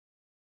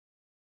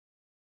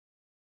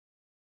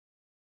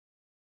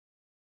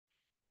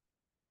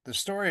The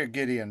story of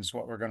Gideon is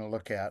what we're going to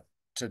look at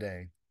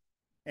today.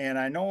 And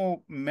I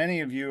know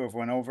many of you have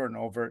went over and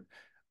over it,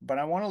 but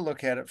I want to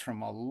look at it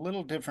from a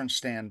little different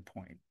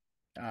standpoint.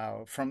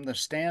 From the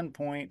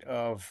standpoint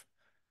of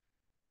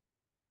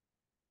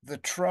the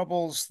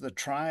troubles, the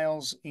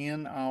trials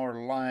in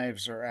our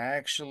lives are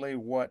actually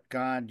what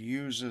God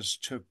uses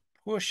to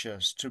push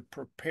us, to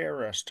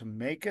prepare us, to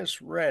make us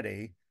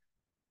ready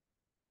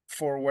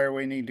for where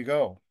we need to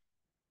go.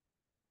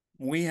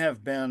 We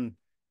have been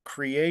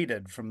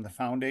created from the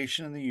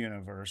foundation of the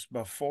universe.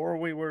 Before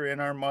we were in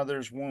our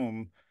mother's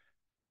womb,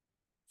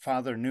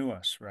 Father knew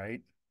us,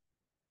 right?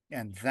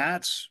 And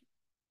that's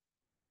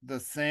the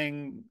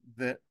thing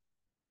that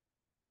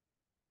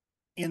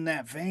in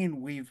that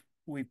vein we've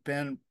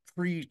been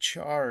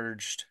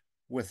pre-charged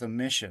with a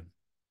mission.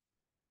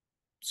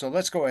 So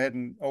let's go ahead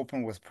and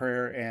open with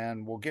prayer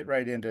and we'll get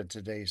right into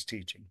today's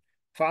teaching.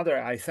 Father,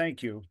 I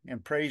thank you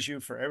and praise you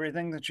for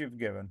everything that you've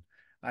given.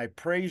 I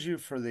praise you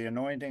for the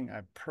anointing.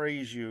 I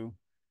praise you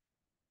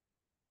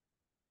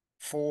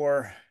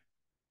for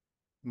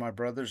my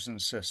brothers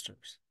and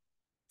sisters,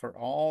 for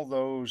all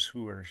those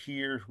who are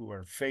here, who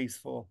are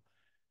faithful,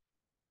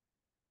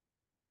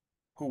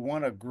 who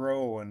want to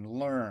grow and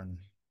learn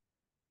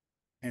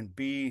and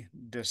be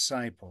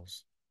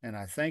disciples. And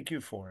I thank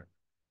you for it.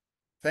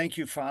 Thank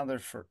you, Father,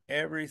 for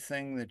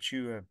everything that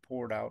you have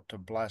poured out to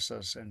bless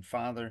us. And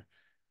Father,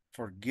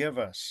 forgive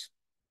us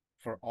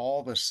for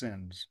all the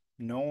sins,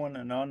 known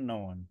and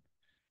unknown,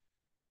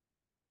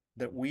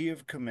 that we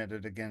have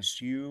committed against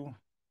you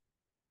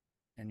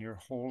and your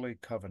holy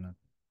covenant,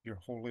 your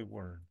holy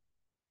word.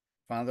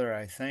 Father,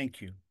 I thank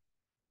you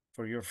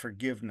for your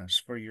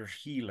forgiveness, for your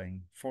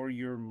healing, for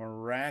your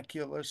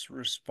miraculous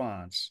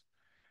response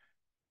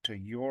to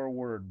your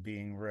word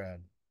being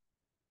read.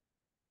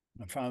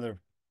 And Father,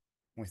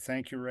 we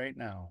thank you right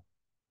now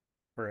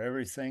for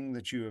everything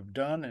that you have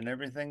done and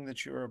everything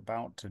that you're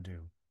about to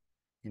do.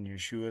 In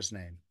Yeshua's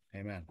name,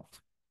 amen.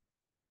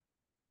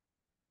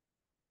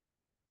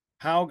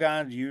 How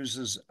God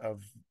uses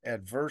of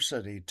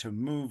adversity to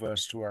move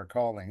us to our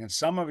calling. And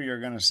some of you are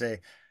going to say,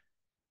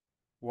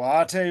 well,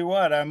 I'll tell you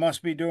what, I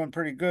must be doing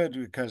pretty good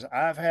because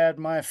I've had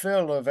my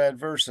fill of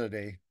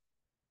adversity.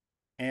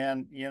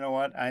 And you know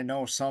what? I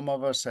know some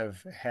of us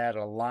have had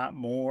a lot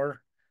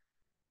more.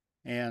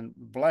 And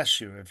bless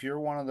you if you're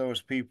one of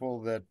those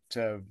people that,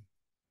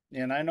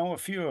 and I know a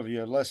few of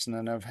you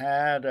listening have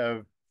had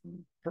a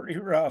pretty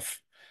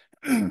rough,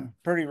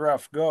 pretty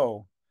rough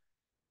go.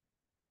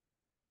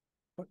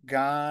 But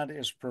God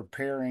is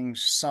preparing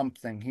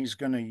something. He's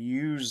going to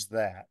use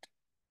that.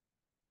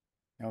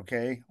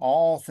 Okay?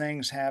 All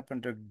things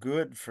happen to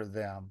good for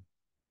them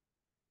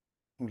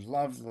who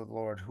love the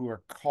Lord, who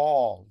are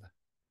called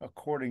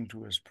according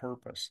to his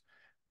purpose.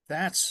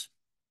 That's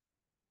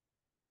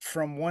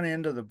from one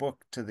end of the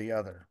book to the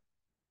other.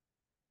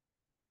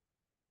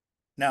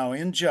 Now,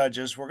 in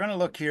Judges, we're going to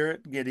look here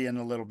at Gideon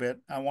a little bit.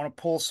 I want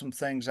to pull some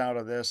things out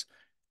of this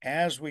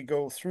as we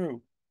go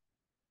through,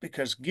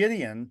 because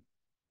Gideon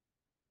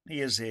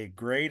is a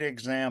great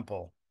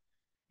example.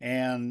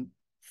 And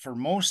for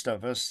most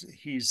of us,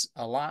 he's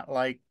a lot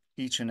like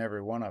each and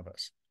every one of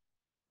us.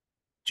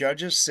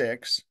 Judges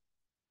 6,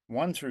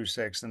 1 through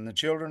 6, and the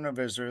children of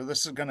Israel,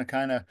 this is going to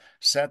kind of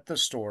set the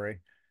story.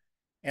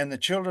 And the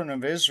children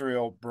of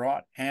Israel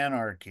brought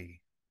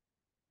anarchy.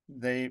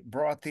 They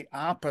brought the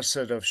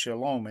opposite of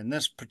shalom. In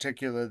this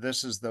particular,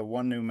 this is the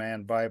One New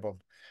Man Bible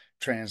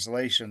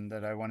translation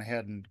that I went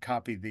ahead and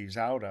copied these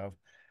out of.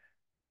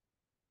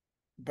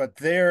 But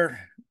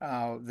there,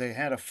 they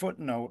had a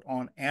footnote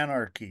on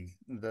anarchy.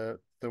 The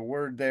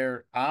word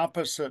there,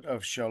 opposite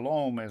of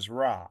shalom, is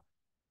Ra.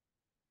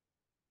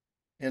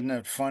 Isn't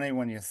it funny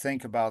when you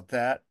think about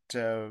that?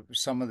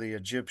 Some of the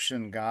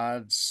Egyptian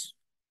gods,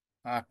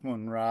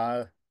 Akhmun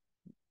Ra,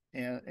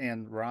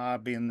 and Ra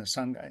being the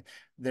sun guy,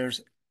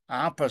 there's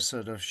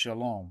opposite of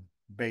shalom,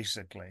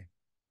 basically,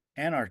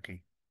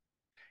 anarchy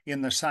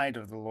in the sight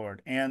of the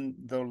Lord. And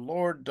the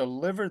Lord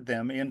delivered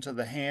them into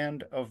the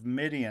hand of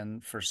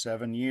Midian for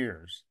 7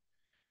 years.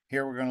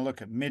 Here we're going to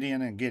look at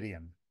Midian and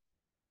Gideon.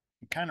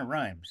 It kind of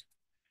rhymes.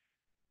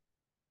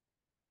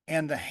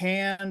 And the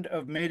hand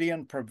of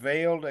Midian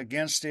prevailed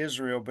against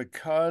Israel.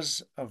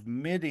 Because of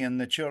Midian,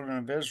 the children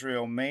of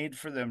Israel made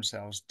for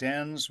themselves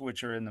dens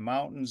which are in the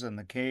mountains and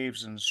the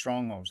caves and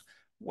strongholds.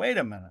 Wait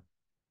a minute.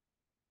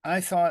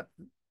 I thought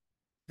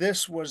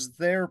this was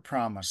their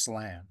promised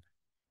land.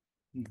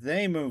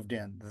 They moved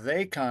in,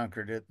 they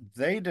conquered it,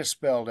 they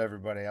dispelled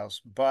everybody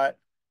else, but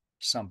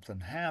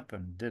something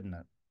happened, didn't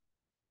it?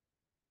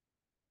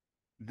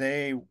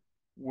 They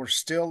were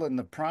still in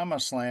the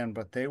promised land,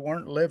 but they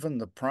weren't living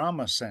the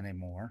promise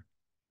anymore.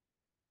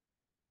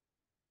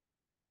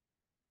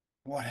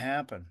 What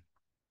happened?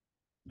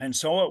 And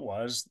so it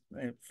was,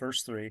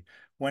 verse 3,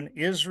 when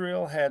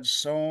Israel had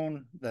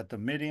sown, that the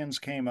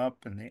Midians came up,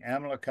 and the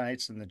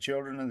Amalekites and the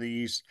children of the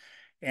east,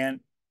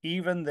 and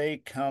even they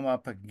come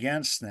up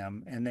against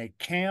them, and they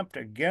camped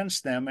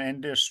against them and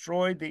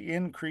destroyed the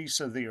increase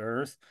of the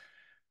earth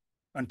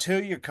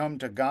until you come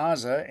to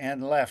Gaza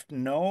and left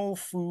no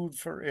food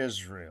for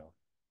Israel.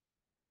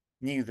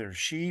 neither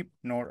sheep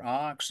nor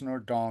ox nor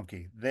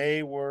donkey.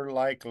 They were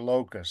like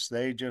locusts.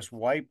 They just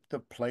wiped the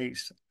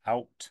place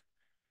out.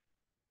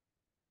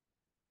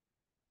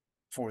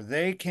 For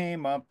they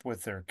came up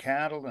with their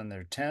cattle and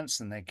their tents,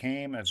 and they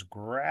came as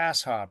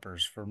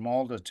grasshoppers for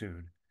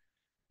multitude.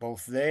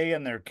 Both they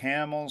and their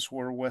camels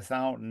were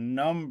without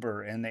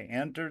number, and they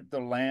entered the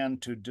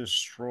land to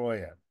destroy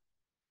it.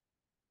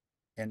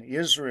 And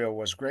Israel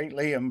was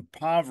greatly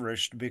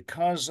impoverished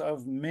because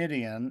of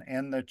Midian,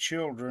 and the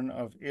children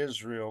of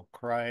Israel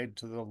cried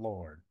to the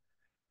Lord.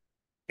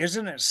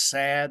 Isn't it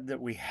sad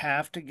that we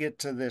have to get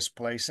to this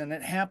place? And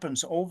it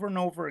happens over and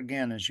over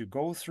again as you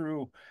go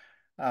through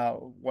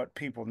what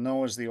people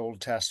know as the Old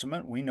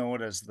Testament. We know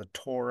it as the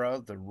Torah,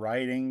 the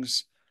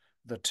writings,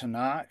 the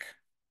Tanakh,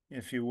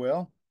 if you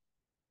will.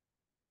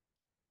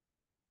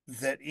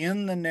 That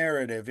in the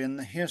narrative, in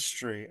the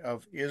history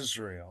of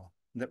Israel,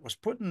 that was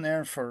put in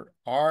there for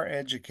our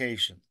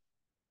education,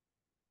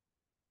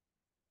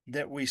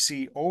 that we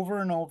see over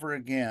and over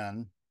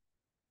again.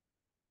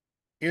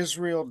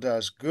 Israel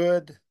does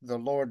good, the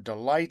Lord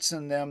delights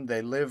in them,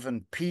 they live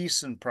in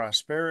peace and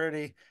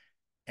prosperity,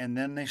 and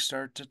then they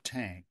start to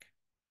tank.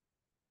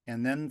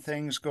 And then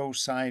things go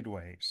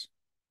sideways.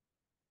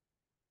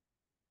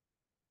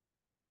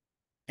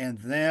 And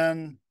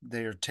then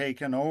they are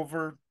taken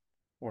over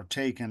or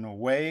taken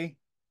away.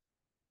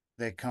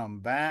 They come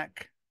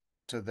back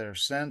to their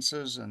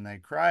senses and they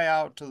cry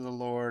out to the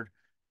Lord,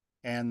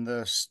 and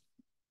the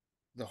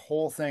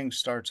whole thing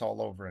starts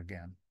all over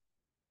again.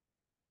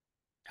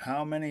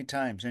 How many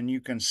times? And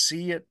you can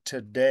see it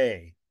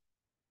today.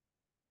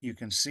 You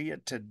can see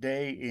it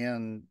today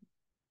in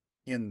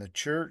the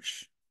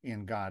church,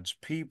 in God's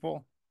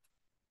people.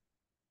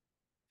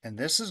 And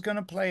this is going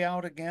to play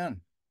out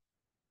again.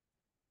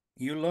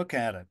 You look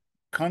at it,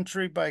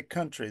 country by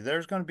country.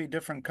 There's going to be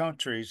different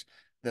countries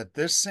that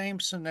this same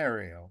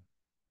scenario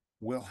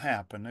will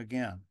happen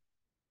again.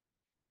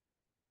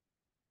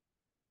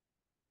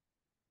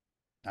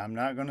 I'm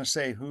not going to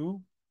say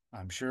who.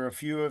 I'm sure a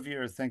few of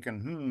you are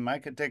thinking, I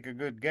could take a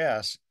good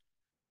guess,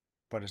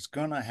 but it's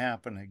going to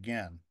happen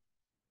again.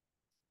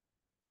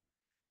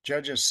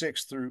 Judges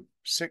 6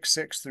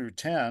 through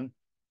 10.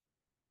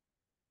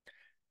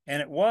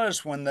 And it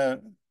was when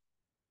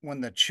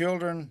the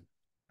children,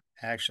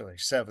 actually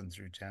 7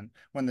 through 10,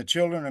 when the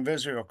children of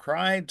Israel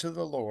cried to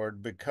the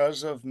Lord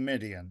because of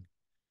Midian.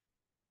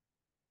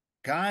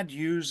 God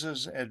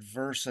uses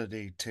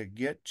adversity to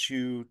get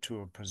you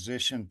to a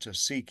position to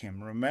seek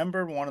him.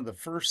 Remember, one of the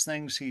first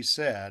things he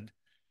said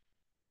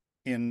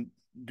in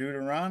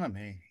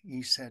Deuteronomy,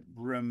 he said,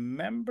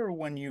 remember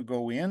when you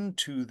go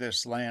into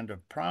this land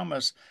of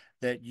promise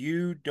that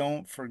you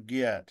don't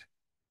forget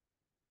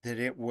that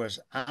it was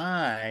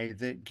I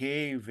that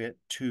gave it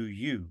to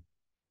you.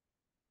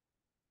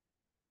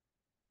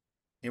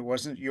 It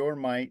wasn't your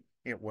might.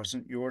 It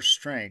wasn't your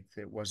strength.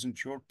 It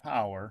wasn't your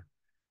power.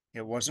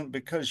 It wasn't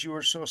because you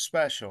were so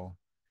special.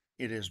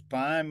 It is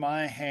by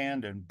my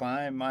hand and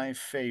by my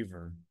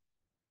favor,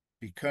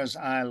 because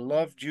I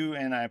loved you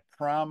and I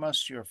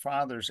promised your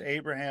fathers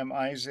Abraham,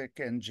 Isaac,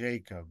 and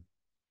Jacob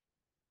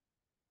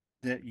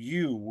that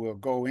you will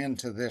go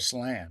into this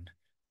land.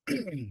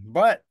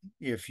 But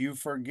if you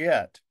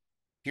forget,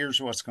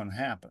 here's what's going to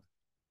happen.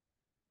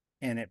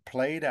 And it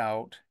played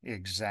out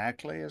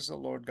exactly as the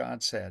Lord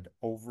God said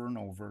over and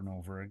over and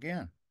over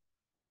again.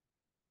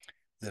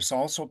 This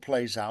also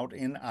plays out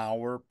in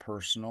our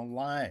personal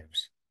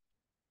lives.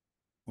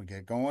 We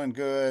get going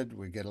good,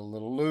 we get a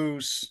little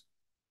loose,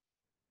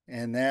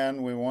 and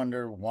then we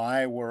wonder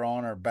why we're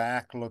on our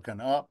back looking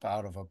up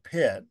out of a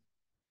pit,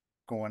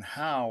 going,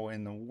 how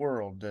in the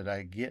world did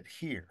I get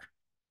here?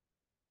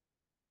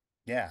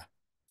 Yeah,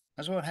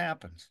 that's what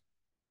happens.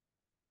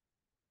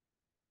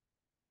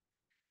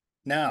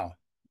 Now,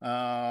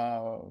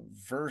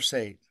 verse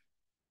 8.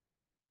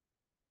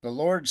 The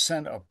Lord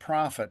sent a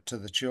prophet to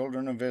the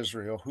children of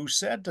Israel who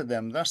said to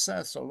them, thus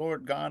saith the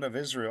Lord God of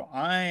Israel,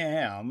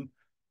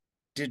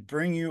 did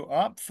bring you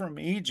up from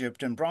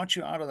Egypt and brought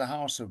you out of the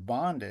house of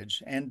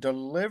bondage and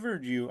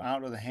delivered you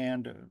out of the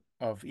hand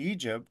of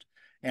Egypt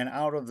and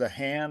out of the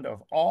hand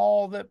of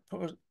all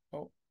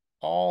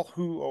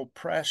who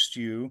oppressed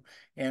you,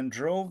 and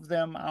drove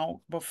them out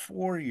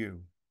before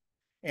you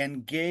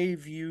and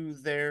gave you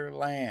their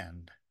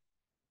land.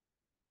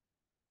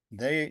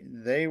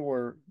 They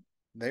were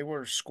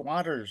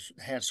squatters,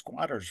 had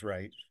squatters'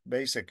 rights,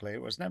 basically.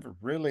 It was never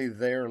really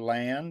their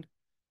land.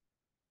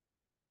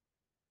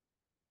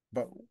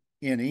 But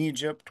in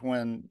Egypt,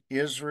 when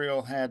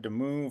Israel had to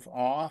move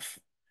off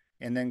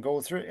and then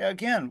go through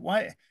again,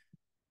 why,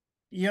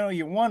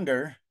 you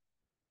wonder,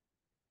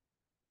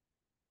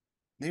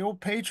 the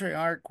old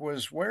patriarch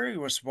was where he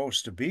was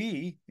supposed to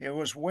be. It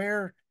was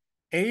where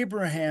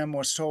Abraham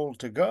was told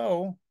to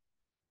go.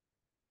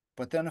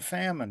 But then a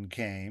famine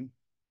came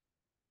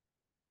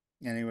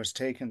and he was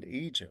taken to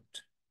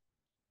Egypt.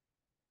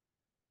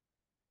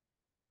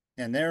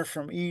 And there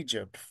from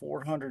Egypt,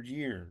 400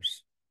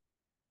 years.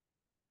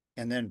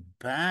 And then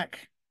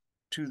back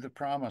to the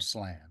promised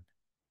land.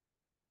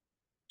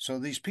 So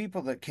these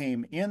people that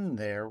came in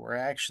there were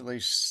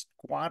actually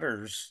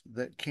squatters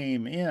that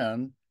came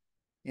in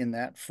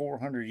that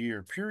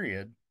 400-year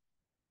period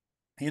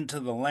into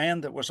the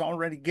land that was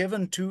already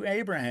given to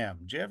Abraham.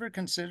 Did you ever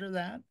consider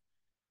that?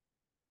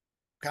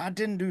 God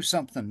didn't do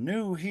something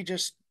new. He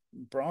just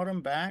brought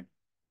them back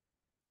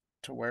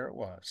to where it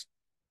was.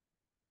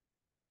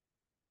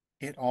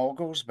 It all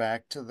goes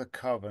back to the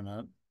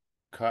covenant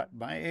cut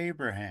by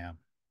Abraham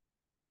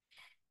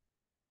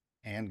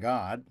and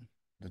God,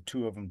 the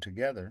two of them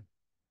together.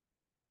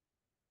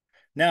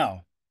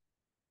 Now,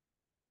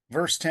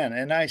 verse 10,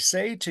 and I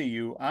say to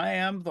you, I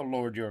am the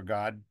Lord your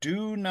God.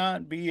 Do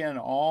not be in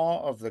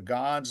awe of the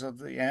gods of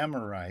the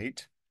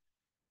Amorite,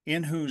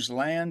 in whose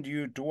land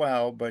you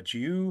dwell, but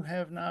you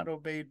have not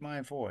obeyed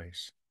my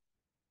voice.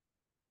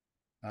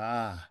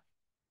 Ah,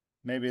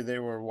 maybe they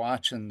were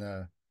watching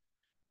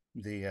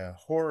the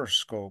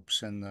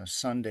horoscopes in the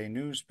Sunday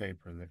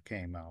newspaper that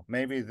came out.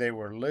 Maybe they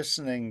were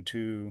listening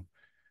to,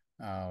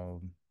 uh,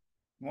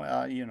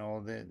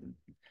 well,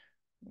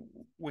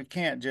 we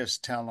can't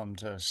just tell them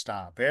to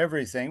stop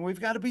everything. We've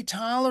got to be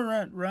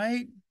tolerant,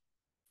 right?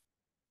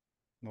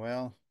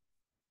 Well,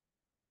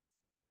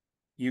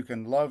 you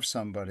can love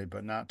somebody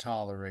but not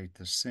tolerate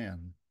the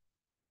sin.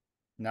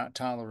 Not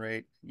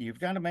tolerate,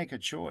 you've got to make a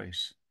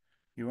choice.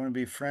 You want to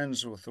be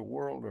friends with the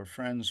world or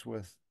friends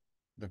with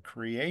the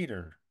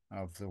creator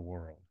of the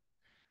world.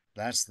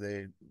 That's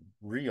the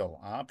real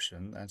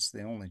option. That's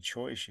the only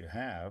choice you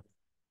have.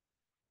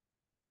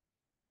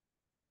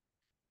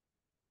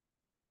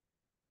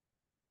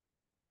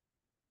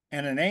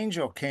 And an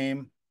angel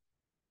came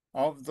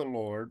of the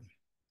Lord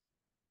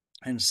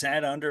and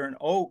sat under an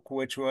oak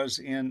which was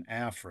in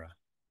Aphrah.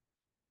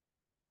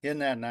 Isn't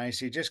that nice?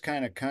 He just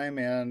kind of came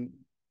in,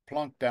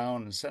 plunked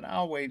down, and said,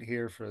 I'll wait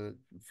here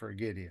for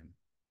Gideon.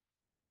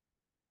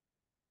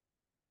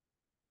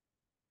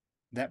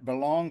 That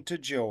belonged to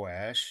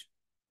Joash,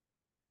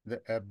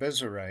 the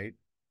Abiezrite,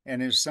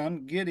 and his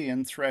son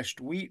Gideon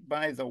threshed wheat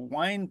by the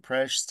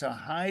winepress to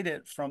hide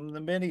it from the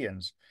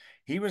Midians.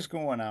 He was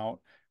going out,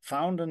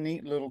 found a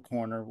neat little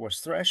corner, was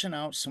threshing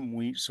out some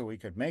wheat so he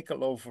could make a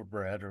loaf of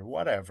bread or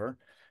whatever,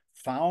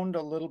 found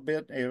a little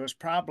bit, it was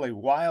probably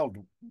wild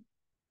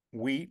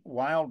wheat,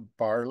 wild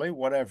barley,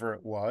 whatever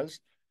it was,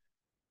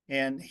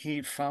 and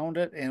he found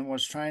it and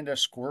was trying to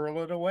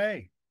squirrel it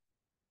away.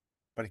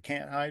 But he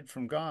can't hide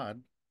from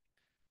God.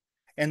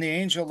 And the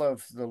angel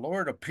of the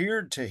Lord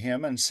appeared to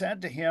him and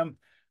said to him,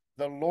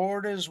 the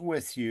Lord is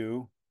with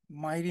you,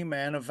 mighty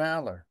man of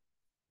valor.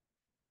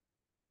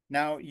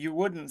 Now, you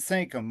wouldn't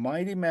think a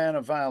mighty man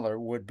of valor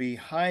would be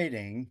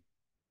hiding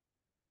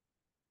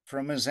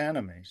from his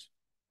enemies.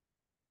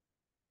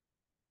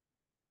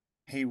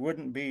 He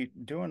wouldn't be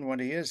doing what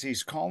he is.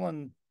 He's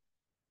calling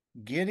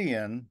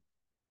Gideon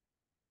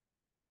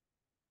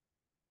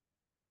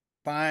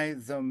by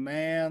the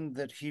man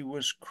that he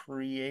was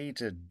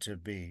created to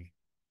be.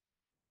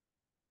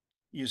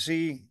 You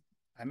see,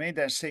 I made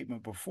that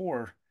statement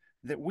before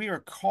that we are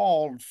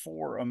called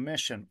for a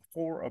mission,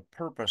 for a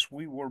purpose.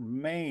 We were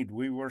made,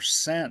 we were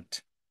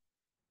sent,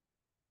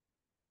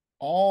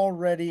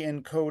 already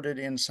encoded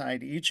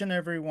inside each and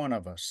every one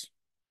of us.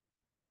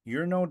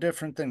 You're no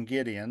different than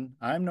Gideon.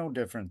 I'm no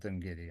different than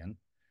Gideon.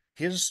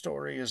 His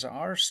story is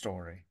our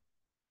story.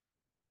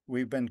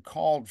 We've been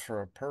called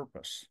for a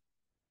purpose.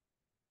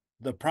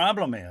 The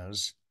problem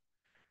is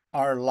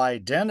our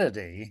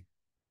identity.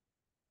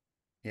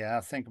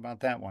 Yeah, think about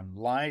that one.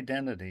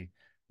 Identity,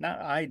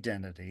 not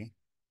identity.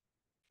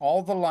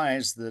 All the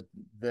lies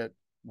that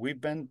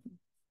we've been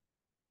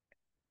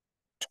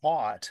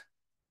taught.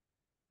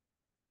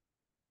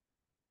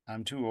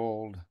 I'm too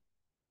old.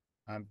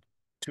 I'm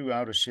too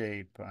out of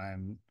shape.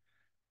 I'm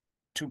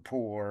too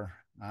poor.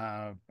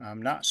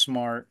 I'm not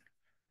smart.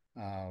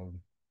 Uh,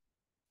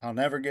 I'll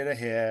never get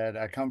ahead.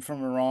 I come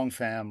from the wrong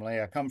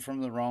family. I come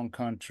from the wrong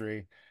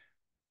country.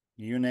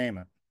 You name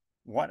it.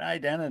 What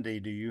identity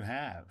do you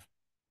have?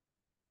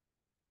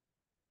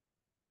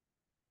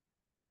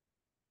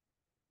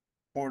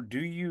 Or do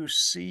you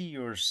see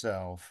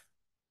yourself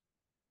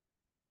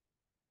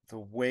the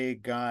way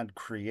God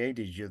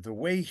created you, the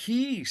way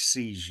He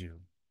sees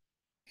you?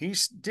 He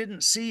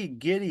didn't see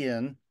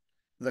Gideon,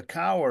 the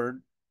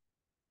coward,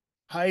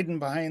 hiding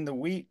behind the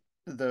wheat,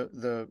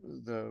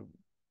 the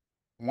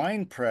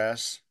wine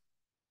press,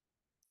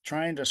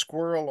 trying to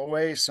squirrel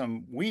away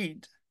some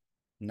wheat.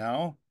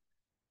 No,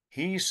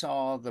 he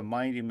saw the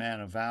mighty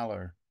man of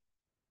valor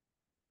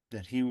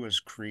that he was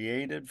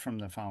created from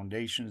the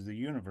foundations of the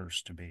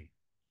universe to be.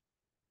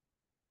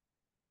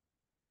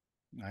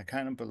 I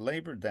kind of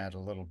belabored that a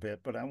little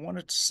bit, but I want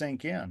it to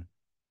sink in.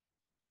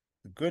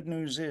 The good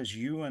news is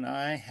you and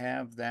I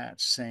have that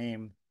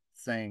same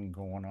thing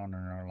going on in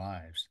our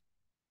lives.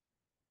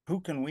 Who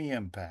can we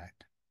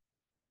impact?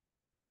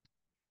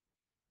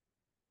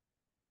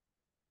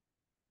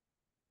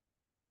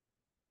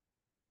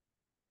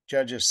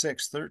 Judges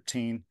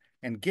 6:13,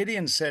 and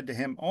Gideon said to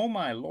him, "Oh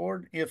my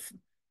Lord, if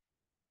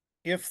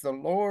the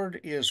Lord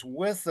is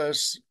with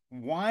us,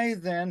 why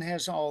then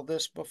has all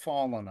this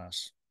befallen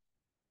us?"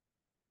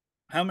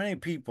 How many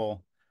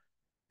people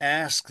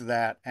ask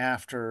that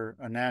after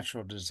a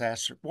natural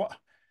disaster. What?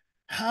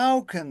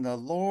 How can the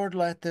Lord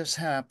let this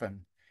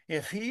happen?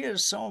 If he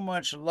is so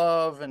much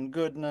love and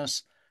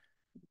goodness,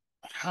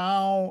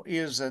 how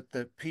is it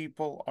that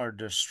people are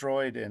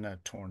destroyed in a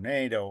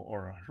tornado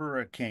or a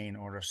hurricane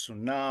or a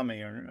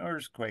tsunami or an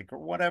earthquake or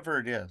whatever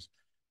it is?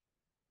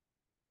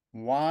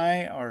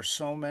 Why are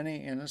so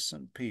many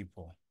innocent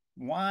people?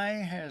 Why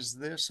has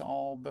this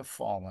all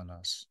befallen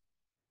us?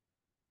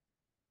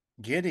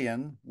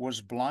 Gideon was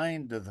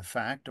blind to the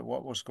fact of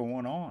what was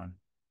going on.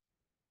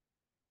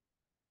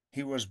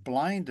 He was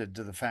blinded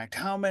to the fact.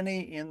 How many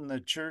in the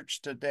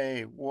church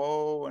today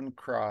woe and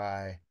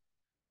cry,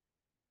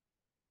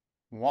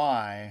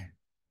 why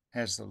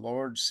has the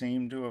Lord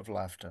seemed to have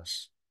left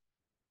us?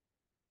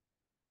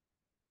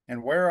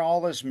 And where are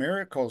all those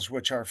miracles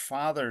which our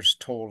fathers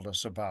told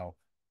us about?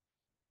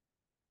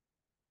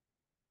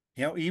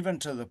 Even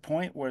to the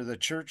point where the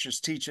church is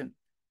teaching,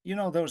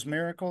 those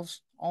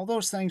miracles, all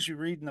those things you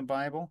read in the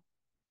Bible,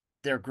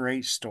 they're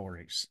great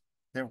stories.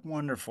 They're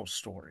wonderful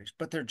stories,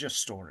 but they're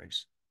just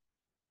stories.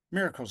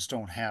 Miracles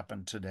don't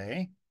happen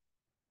today.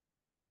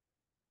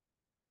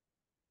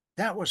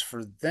 That was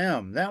for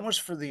them. That was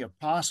for the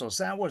apostles.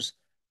 That was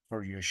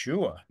for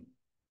Yeshua,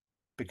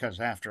 because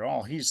after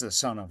all, he's the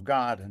Son of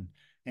God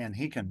and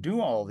he can do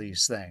all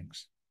these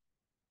things.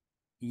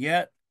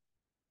 Yet,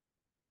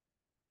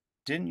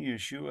 didn't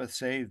Yeshua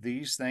say,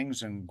 these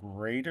things and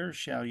greater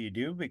shall you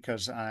do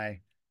because I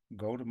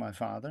go to my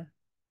Father?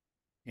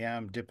 Yeah,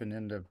 I'm dipping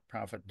into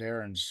Prophet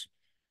Darren's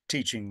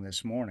teaching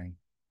this morning.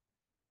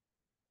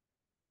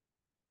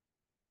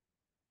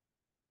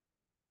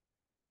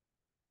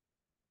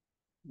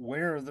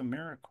 Where are the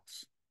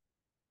miracles?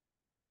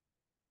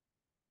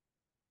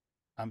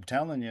 I'm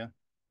telling you,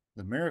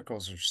 the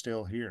miracles are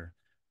still here.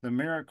 The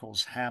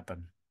miracles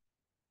happen,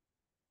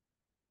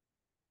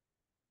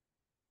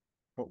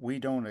 but we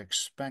don't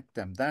expect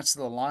them. That's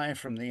the lie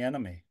from the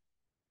enemy.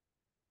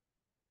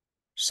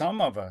 Some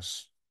of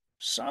us,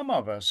 some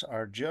of us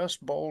are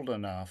just bold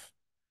enough,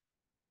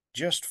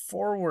 just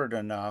forward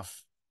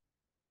enough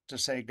to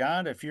say,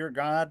 God, if you're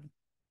God,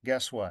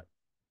 guess what?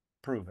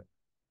 Prove it.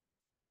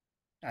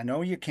 I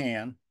know you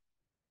can.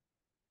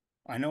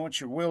 I know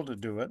it's your will to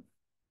do it.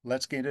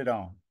 Let's get it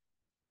on.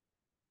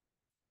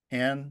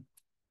 And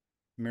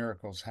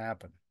miracles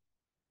happen.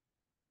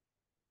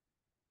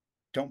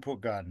 Don't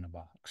put God in a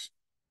box.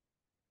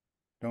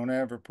 Don't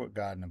ever put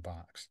God in a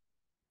box.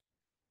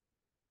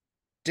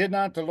 Did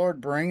not the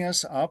Lord bring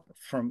us up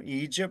from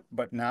Egypt?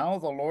 But now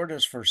the Lord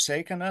has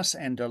forsaken us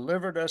and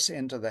delivered us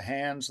into the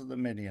hands of the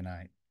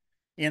Midianites.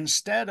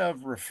 Instead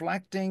of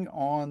reflecting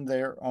on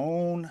their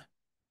own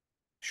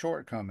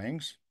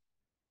shortcomings,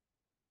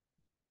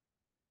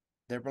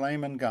 they're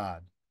blaming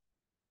God.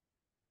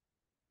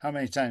 How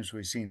many times have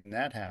we seen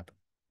that happen?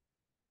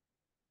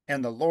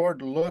 And the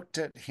Lord looked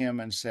at him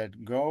and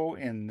said, go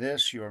in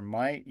this your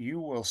might. You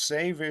will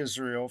save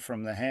Israel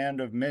from the hand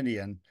of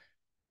Midian.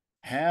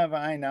 Have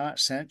I not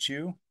sent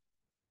you?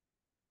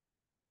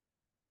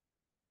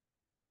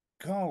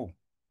 Go.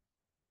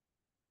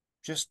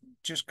 Just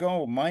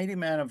go. Mighty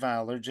man of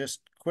valor.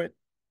 Just quit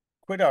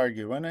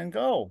arguing and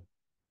go.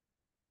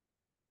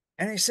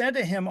 And he said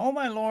to him, oh,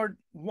 my Lord,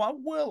 what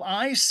will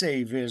I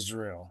save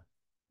Israel?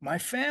 My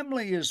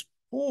family is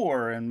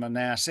poor in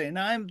Manasseh, and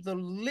I'm the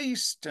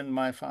least in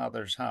my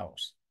father's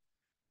house.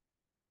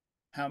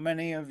 How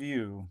many of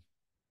you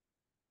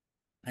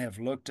have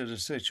looked at a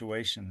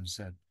situation and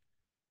said,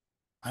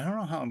 I don't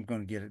know how I'm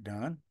going to get it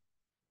done.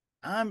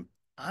 I'm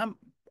I'm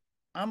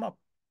I'm a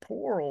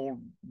poor old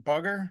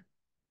bugger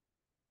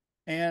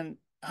and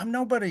I'm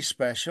nobody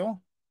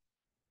special.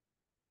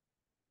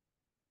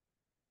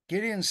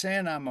 Gideon's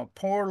saying I'm a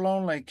poor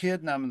lonely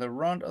kid and I'm the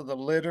runt of the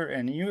litter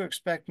and you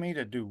expect me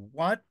to do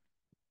what?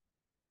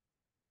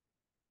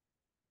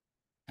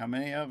 How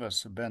many of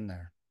us have been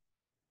there?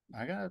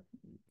 I got.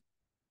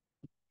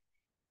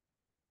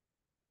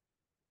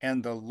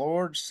 And the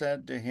Lord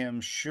said to him,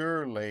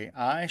 surely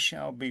I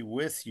shall be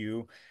with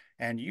you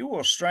and you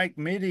will strike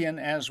Midian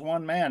as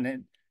one man.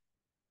 And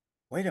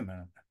wait a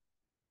minute.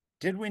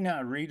 Did we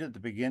not read at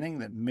the beginning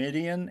that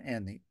Midian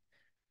and the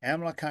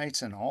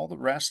Amalekites and all the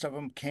rest of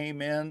them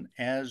came in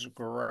as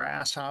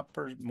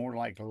grasshoppers, more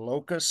like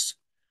locusts?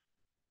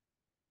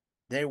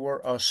 They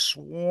were a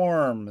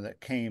swarm that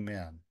came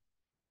in.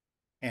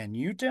 And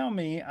you tell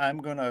me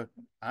I'm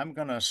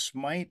gonna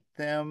smite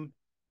them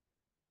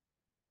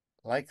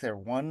like they're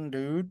one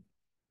dude?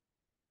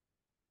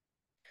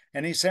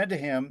 And he said to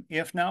him,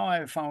 if now I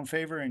have found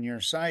favor in your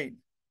sight,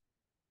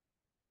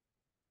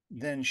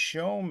 then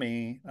show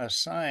me a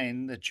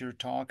sign that you're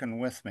talking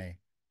with me.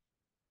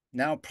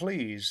 Now,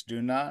 please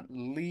do not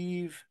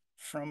leave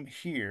from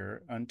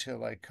here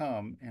until I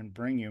come and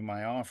bring you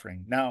my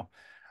offering. Now,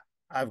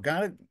 I've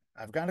got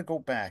to go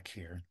back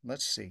here.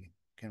 Let's see.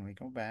 Can we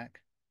go back?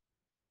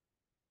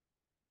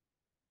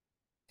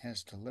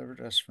 Has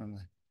delivered us from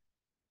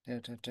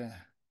the.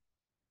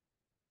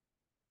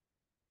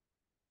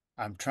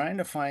 I'm trying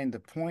to find the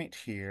point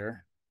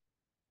here.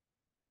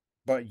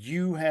 But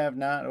you have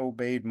not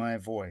obeyed my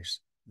voice.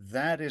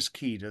 That is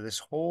key to this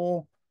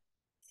whole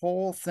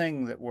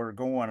thing that we're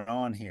going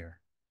on here.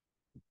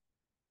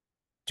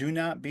 Do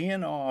not be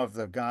in awe of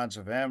the gods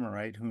of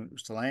Amorite,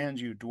 whose land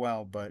you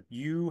dwell, but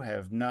you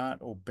have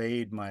not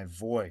obeyed my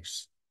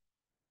voice.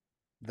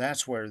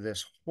 That's where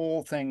this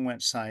whole thing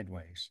went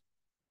sideways.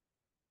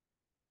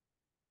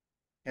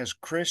 As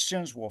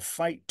Christians, will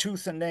fight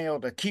tooth and nail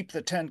to keep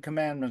the Ten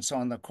Commandments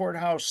on the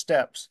courthouse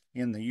steps,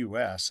 in the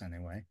U.S.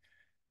 anyway.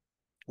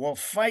 We'll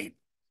fight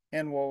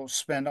and we'll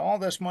spend all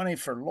this money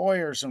for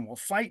lawyers and we'll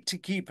fight to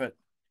keep it.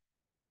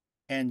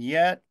 And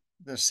yet,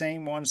 the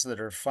same ones that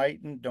are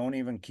fighting don't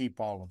even keep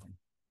all of them,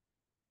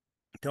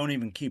 don't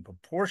even keep a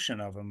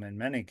portion of them in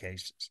many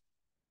cases.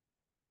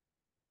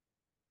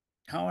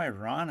 How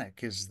ironic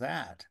is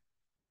that?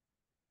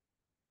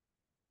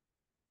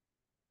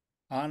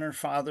 Honor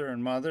father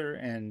and mother,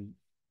 and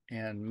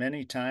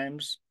many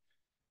times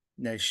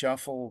they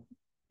shuffle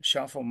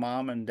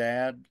mom and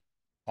dad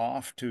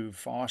off to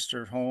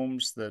foster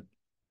homes that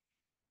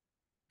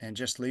and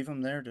just leave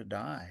them there to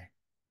die.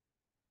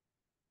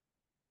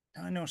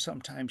 I know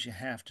sometimes you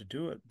have to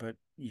do it, but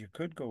you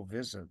could go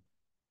visit.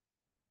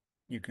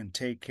 You can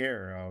take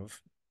care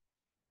of.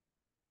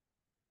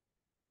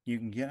 You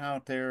can get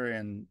out there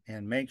and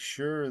make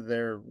sure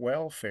their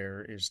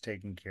welfare is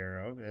taken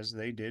care of, as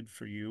they did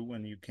for you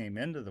when you came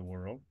into the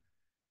world.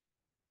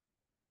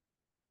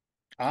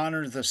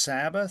 Honor the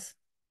Sabbath.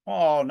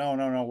 Oh, no,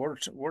 no, no.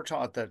 We're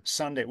taught that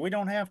Sunday. We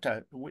don't have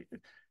to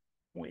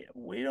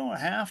we don't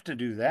have to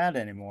do that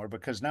anymore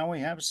because now we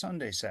have a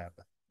Sunday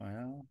Sabbath.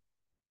 Well,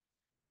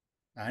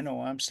 I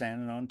know I'm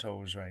standing on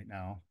toes right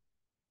now.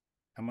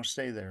 I'm gonna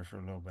stay there for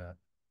a little bit.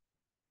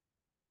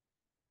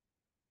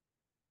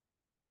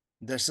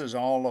 This is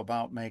all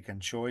about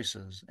making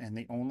choices, and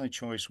the only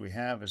choice we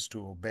have is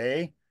to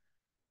obey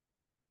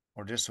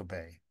or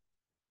disobey.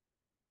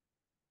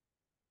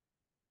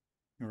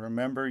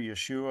 Remember,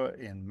 Yeshua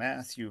in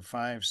Matthew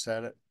 5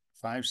 said it,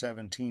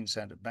 5:17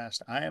 said it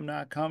best. I am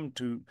not come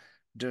to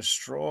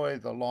destroy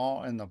the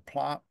law and the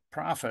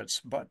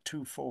prophets, but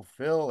to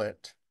fulfill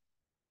it.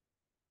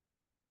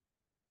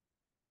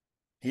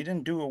 He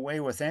didn't do away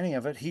with any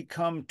of it. He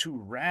come to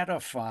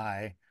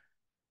ratify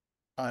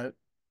a,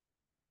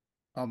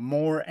 a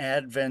more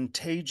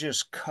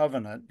advantageous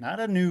covenant, not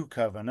a new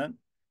covenant.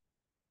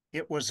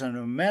 It was an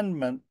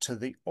amendment to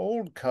the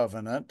old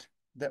covenant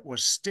that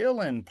was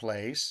still in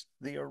place,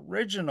 the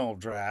original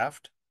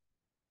draft,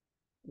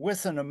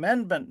 with an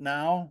amendment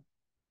now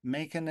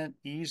making it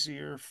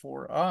easier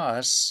for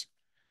us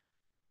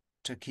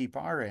to keep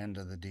our end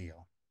of the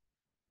deal.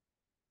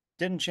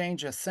 Didn't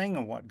change a thing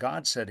of what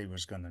God said he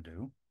was going to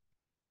do.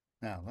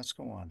 Now, let's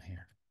go on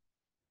here.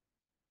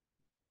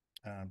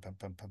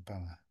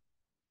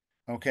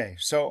 Okay,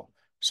 so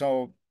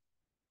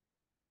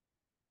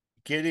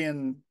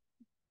Gideon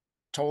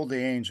told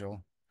the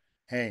angel,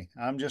 hey,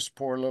 I'm just a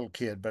poor little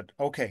kid, but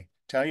okay,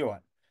 tell you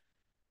what,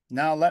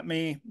 now let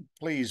me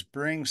please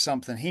bring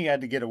something. He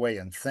had to get away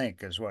and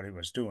think, is what he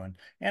was doing.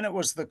 And it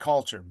was the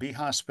culture, be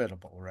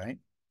hospitable, right?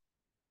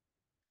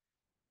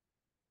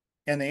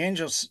 And the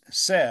angel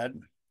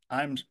said,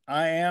 I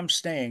am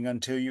staying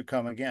until you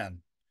come again.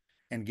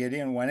 And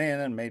Gideon went in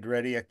and made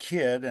ready a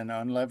kid and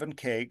unleavened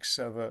cakes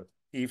of an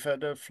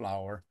ephah of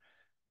flour.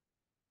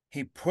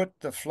 He put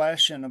the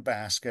flesh in a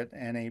basket,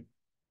 and he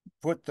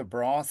put the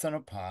broth in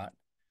a pot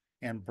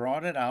and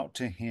brought it out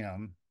to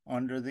him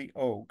under the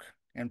oak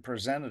and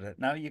presented it.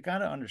 Now, you got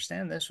to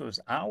understand, this was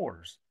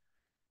hours.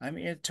 I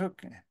mean, it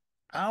took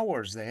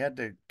hours. They had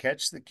to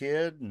catch the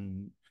kid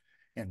and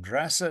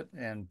dress it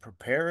and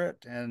prepare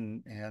it,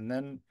 and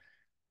then,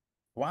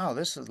 wow,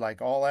 this is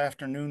like all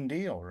afternoon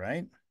deal,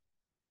 right?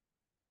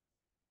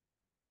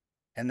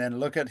 And then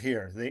look at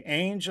here. The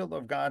angel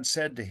of God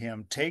said to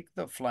him, take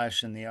the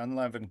flesh and the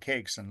unleavened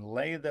cakes and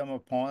lay them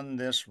upon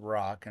this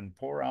rock and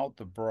pour out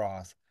the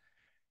broth.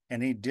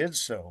 And he did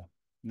so.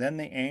 Then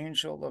the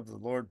angel of the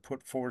Lord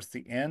put forth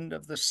the end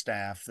of the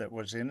staff that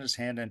was in his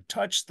hand and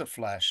touched the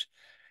flesh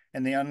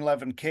and the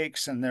unleavened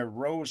cakes, and there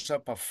rose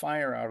up a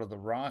fire out of the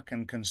rock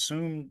and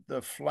consumed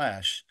the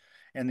flesh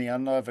and the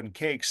unleavened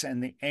cakes,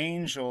 and the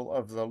angel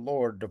of the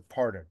Lord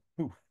departed.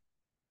 Whew.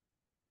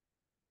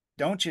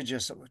 Don't you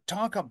just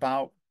talk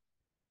about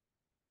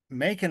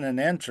making an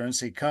entrance?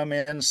 He come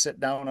in, sit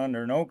down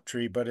under an oak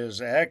tree, but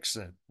his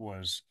exit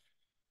was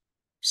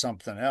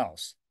something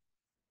else.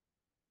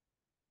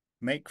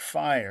 Make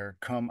fire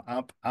come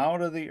up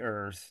out of the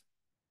earth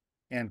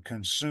and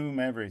consume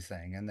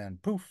everything, and then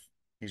poof,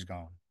 he's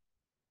gone.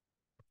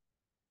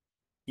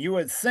 You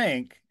would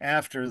think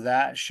after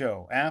that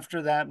show,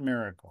 after that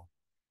miracle,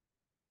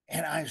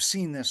 and I've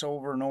seen this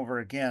over and over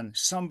again,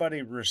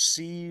 somebody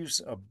receives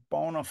a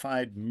bona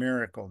fide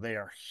miracle, they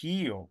are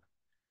healed,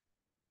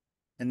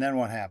 and then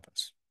what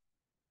happens?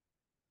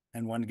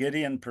 And when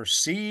Gideon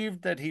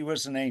perceived that he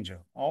was an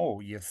angel, oh,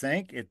 you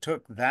think it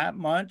took that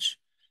much?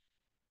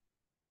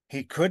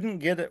 He couldn't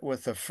get it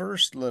with the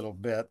first little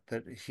bit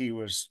that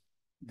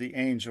the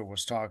angel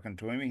was talking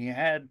to him. He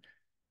had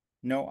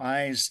no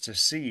eyes to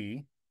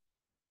see.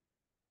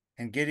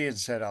 And Gideon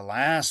said,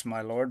 Alas,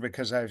 my Lord,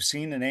 because I've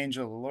seen an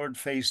angel of the Lord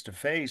face to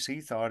face. He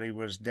thought he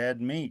was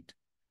dead meat.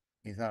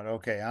 He thought,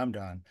 okay, I'm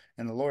done.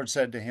 And the Lord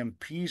said to him,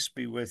 Peace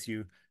be with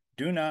you.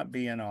 Do not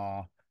be in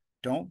awe.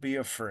 Don't be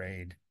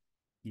afraid.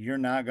 You're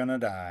not going to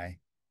die.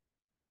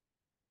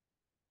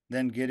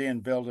 Then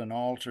Gideon built an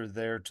altar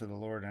there to the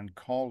Lord and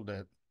called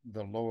it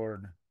the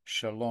Lord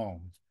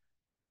Shalom.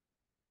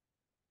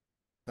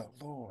 The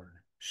Lord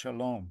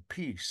Shalom,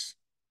 peace.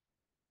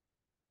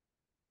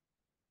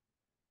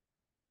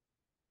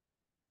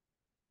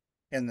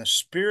 And the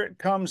Spirit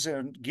comes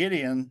in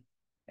Gideon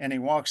and he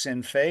walks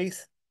in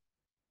faith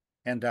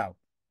and doubt.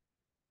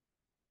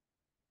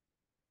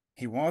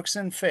 He walks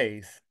in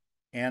faith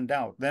and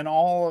doubt. Then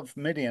all of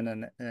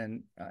Midian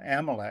and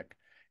Amalek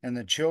and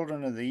the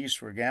children of the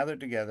east were gathered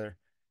together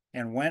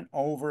and went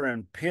over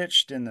and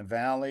pitched in the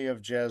valley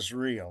of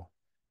Jezreel.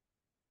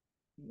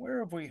 Where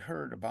have we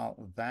heard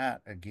about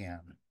that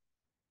again?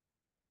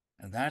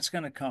 And that's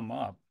going to come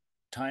up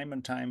time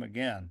and time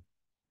again.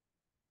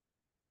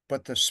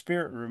 But the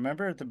Spirit,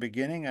 remember at the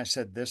beginning, I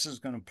said this is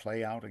going to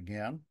play out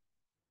again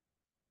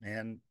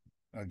and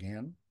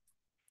again.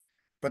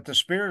 But the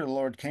Spirit of the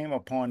Lord came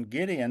upon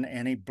Gideon,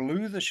 and he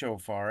blew the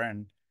shofar,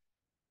 and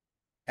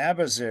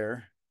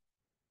Abiezer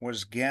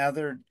was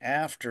gathered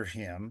after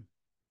him.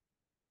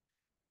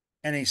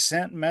 And he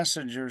sent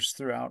messengers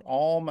throughout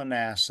all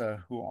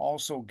Manasseh, who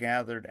also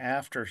gathered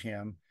after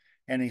him.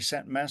 And he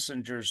sent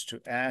messengers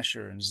to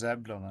Asher and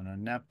Zebulun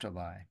and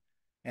Naphtali,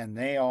 and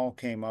they all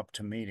came up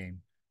to meet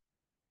him.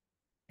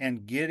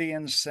 And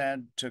Gideon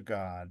said to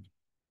God,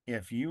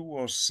 If you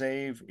will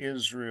save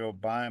Israel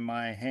by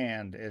my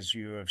hand, as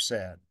you have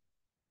said.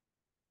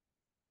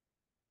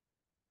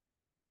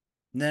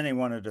 And then he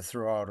wanted to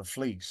throw out a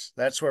fleece.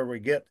 That's where we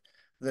get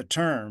the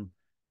term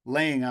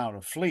laying out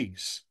a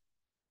fleece.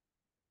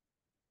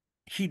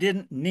 He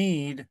didn't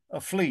need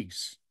a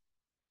fleece.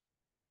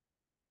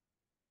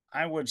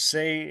 I would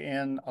say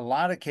in a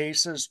lot of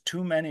cases,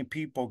 too many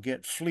people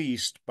get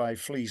fleeced by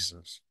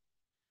fleeces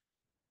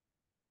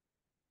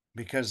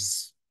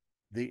because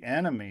the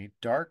enemy,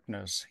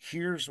 darkness,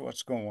 hears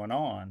what's going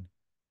on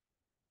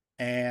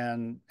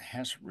and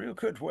has a real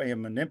good way of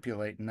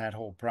manipulating that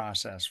whole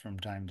process from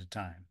time to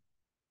time.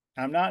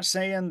 I'm not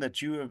saying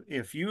that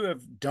if you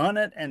have done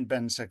it and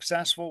been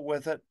successful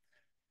with it,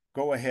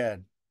 go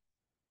ahead.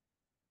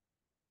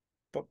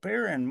 But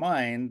bear in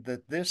mind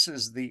that this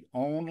is the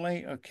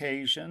only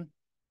occasion,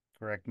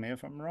 correct me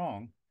if I'm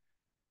wrong,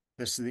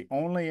 this is the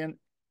only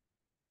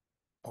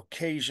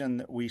occasion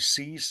that we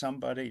see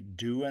somebody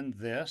doing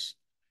this.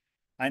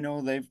 I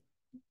know they've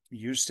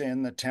used to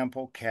in the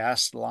temple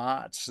cast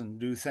lots and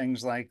do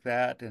things like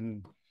that,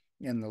 and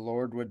the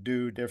Lord would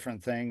do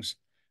different things.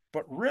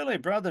 But really,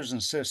 brothers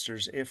and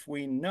sisters, if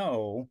we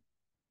know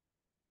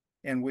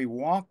and we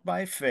walk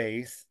by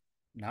faith,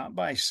 not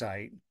by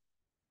sight,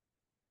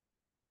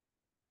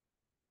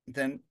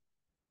 then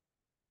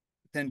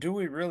do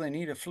we really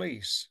need a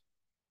fleece?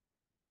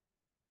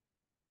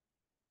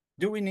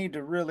 Do we need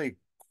to really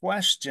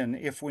question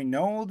if we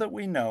know that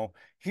we know?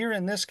 Here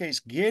in this case,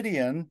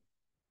 Gideon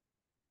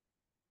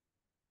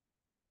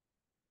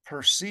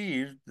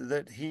perceived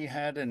that he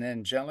had an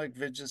angelic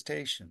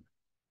visitation.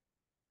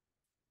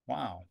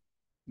 Wow.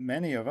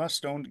 Many of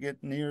us don't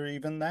get near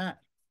even that.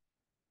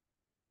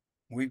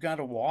 We've got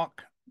to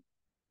walk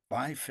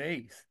by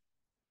faith,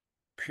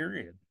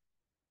 period.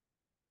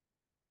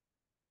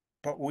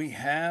 But we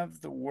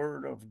have the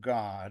Word of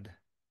God.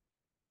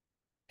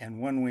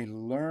 And when we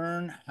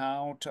learn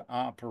how to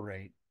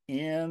operate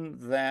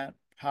in that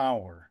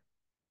power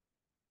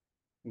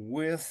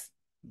with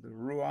the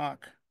Ruach,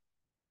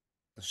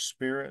 the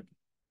Spirit,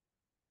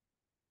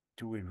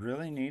 do we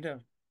really need a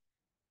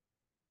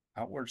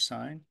outward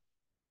sign?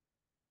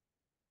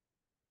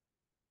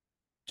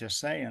 Just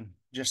saying,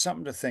 just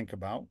something to think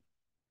about.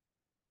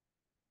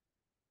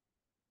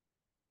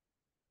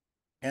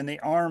 And the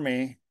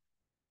army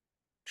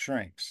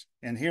shrinks.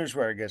 And here's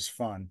where it gets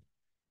fun.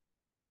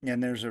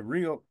 And there's a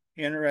real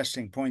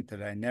interesting point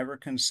that I never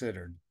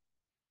considered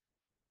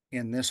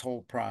in this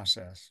whole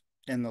process.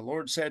 And the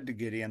Lord said to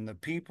Gideon, The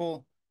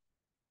people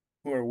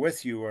who are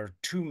with you are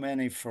too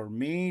many for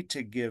me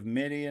to give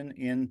Midian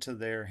into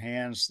their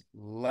hands,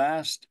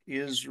 lest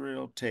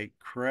Israel take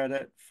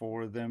credit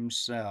for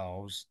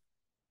themselves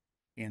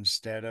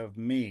instead of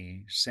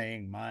me,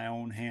 saying, My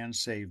own hand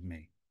saved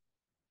me.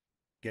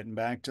 Getting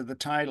back to the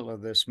title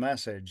of this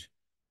message,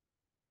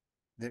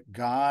 that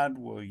God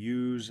will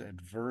use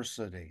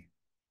adversity.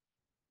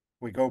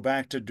 We go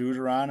back to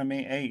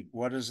Deuteronomy 8.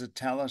 What does it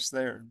tell us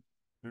there?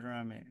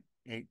 Deuteronomy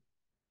 8,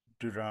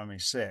 Deuteronomy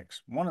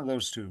 6. One of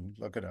those two,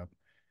 look it up.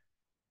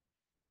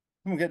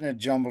 I'm getting it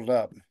jumbled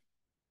up.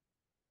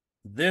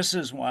 This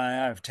is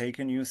why I've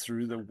taken you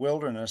through the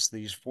wilderness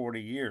these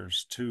 40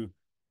 years, to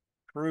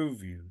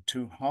prove you,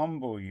 to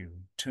humble you,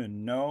 to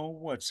know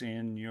what's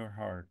in your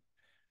heart.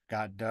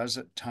 God does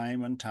it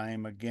time and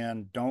time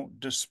again. Don't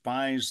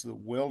despise the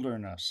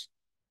wilderness.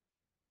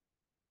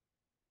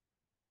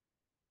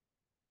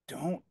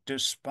 Don't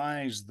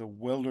despise the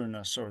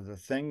wilderness or the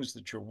things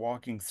that you're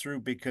walking through,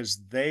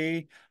 because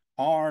they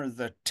are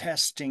the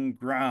testing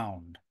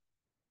ground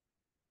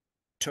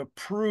to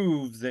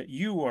prove that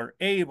you are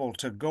able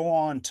to go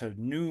on to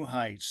new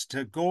heights,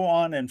 to go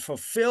on and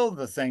fulfill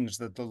the things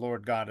that the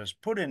Lord God has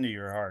put into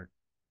your heart.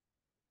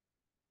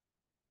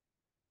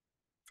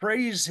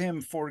 Praise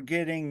Him for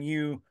getting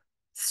you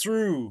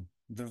through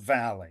the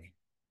valley.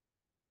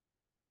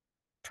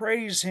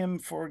 Praise Him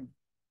for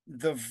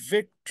the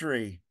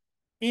victory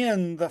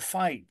in the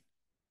fight.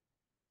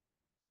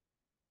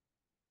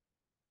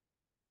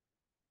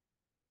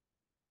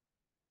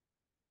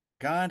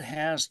 God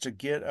has to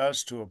get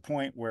us to a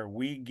point where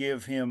we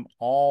give Him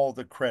all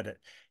the credit.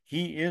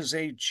 He is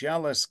a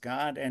jealous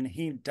God, and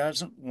He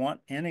doesn't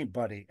want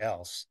anybody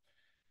else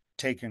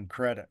taking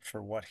credit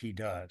for what He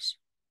does.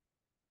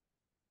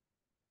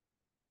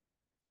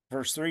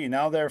 Verse 3,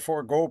 now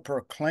therefore go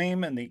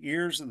proclaim in the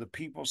ears of the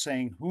people,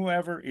 saying,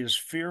 whoever is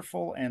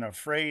fearful and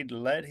afraid,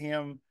 let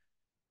him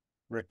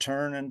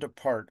return and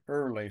depart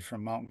early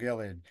from Mount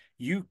Gilead.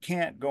 You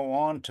can't go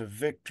on to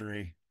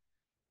victory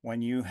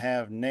when you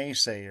have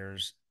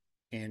naysayers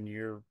in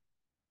your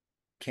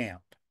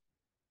camp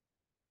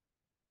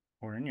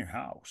or in your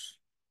house.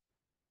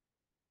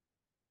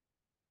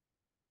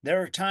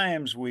 There are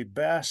times we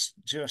best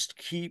just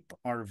keep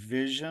our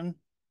vision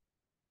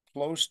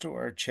close to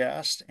our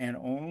chest and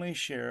only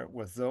share it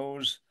with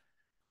those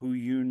who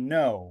you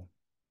know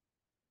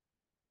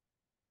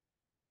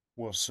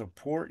will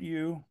support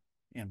you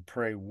and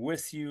pray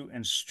with you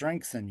and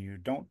strengthen you.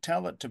 Don't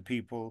tell it to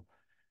people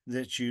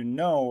that you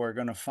know are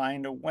going to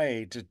find a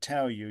way to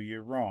tell you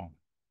you're wrong.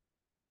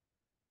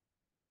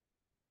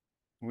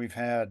 We've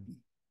had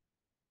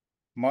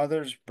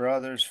mothers,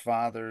 brothers,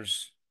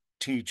 fathers,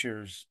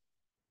 teachers,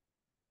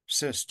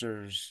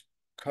 sisters,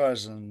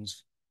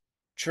 cousins,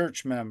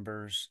 church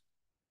members,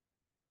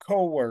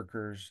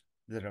 co-workers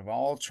that have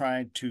all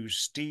tried to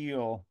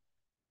steal.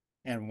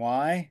 And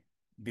why?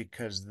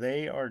 Because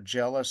they are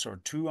jealous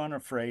or too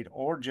unafraid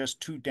or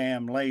just too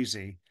damn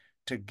lazy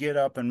to get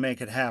up and make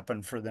it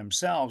happen for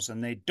themselves.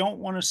 And they don't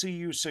want to see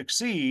you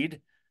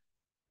succeed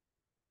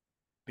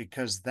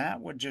because that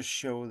would just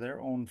show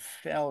their own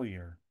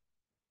failure.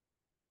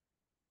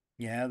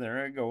 Yeah,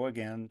 there I go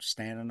again,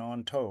 standing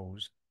on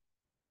toes.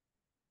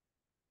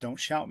 Don't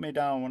shout me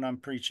down when I'm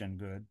preaching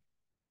good.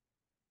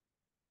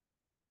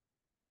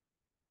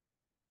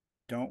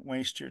 Don't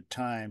waste your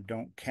time.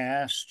 Don't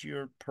cast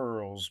your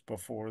pearls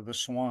before the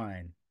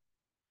swine.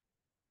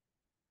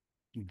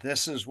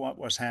 This is what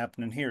was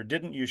happening here.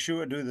 Didn't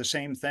Yeshua do the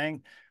same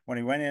thing when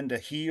he went in to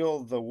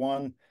heal the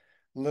one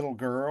little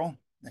girl?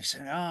 They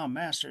said, oh,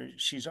 Master,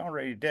 she's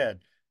already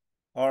dead.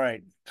 All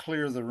right,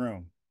 clear the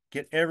room.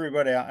 Get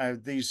everybody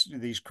out.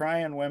 These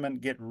crying women,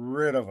 get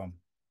rid of them.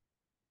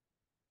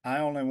 I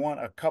only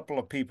want a couple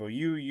of people.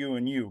 You,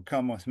 and you.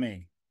 Come with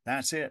me.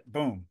 That's it.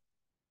 Boom.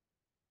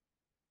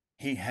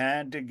 He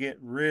had to get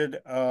rid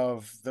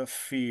of the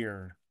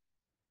fear,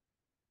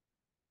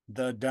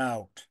 the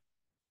doubt.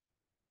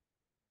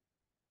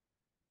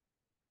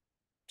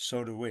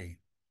 So do we.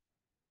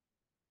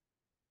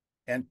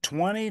 And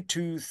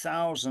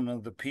 22,000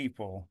 of the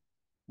people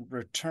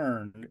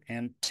returned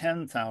and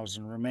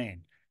 10,000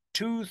 remained.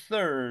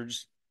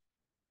 Two-thirds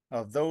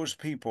of those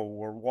people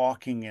were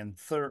walking in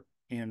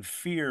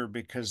fear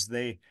because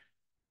they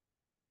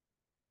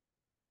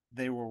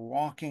were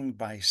walking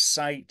by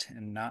sight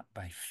and not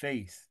by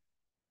faith.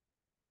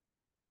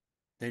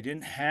 They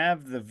didn't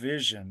have the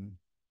vision.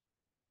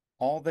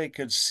 All they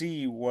could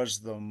see was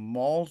the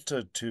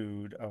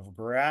multitude of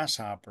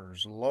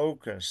grasshoppers,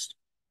 locusts,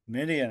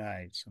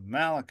 Midianites,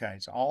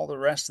 Amalekites, all the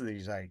rest of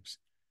these ites.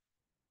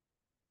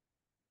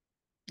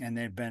 And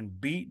they've been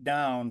beat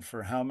down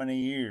for how many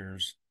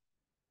years?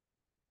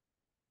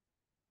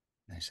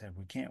 They said,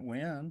 we can't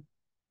win.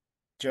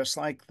 Just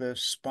like the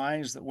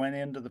spies that went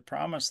into the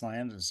promised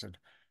land and said,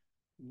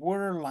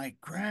 we're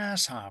like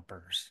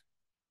grasshoppers.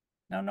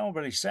 Now,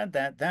 nobody said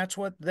that. That's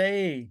what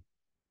they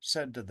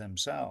said to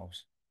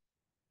themselves,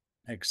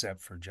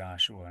 except for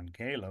Joshua and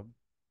Caleb.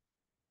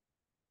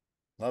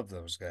 Love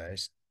those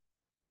guys.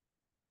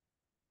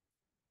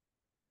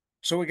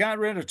 So we got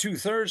rid of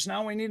two-thirds.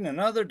 Now we need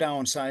another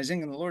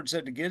downsizing. And the Lord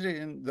said to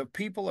Gideon, the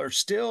people are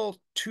still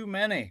too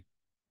many.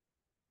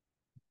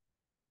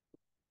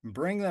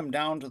 Bring them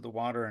down to the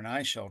water, and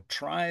I shall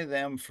try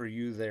them for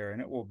you there.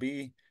 And it will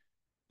be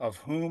of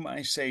whom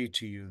I say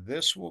to you,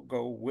 this will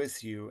go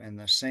with you, and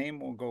the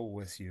same will go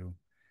with you.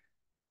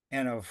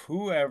 And of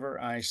whoever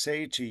I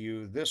say to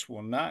you, this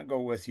will not go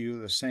with you,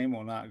 the same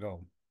will not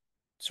go.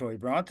 So he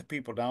brought the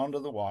people down to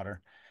the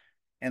water.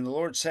 And the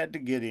Lord said to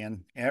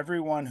Gideon,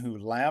 everyone who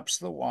laps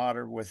the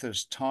water with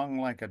his tongue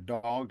like a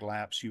dog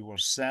laps, you will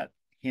set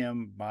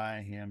him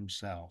by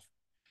himself.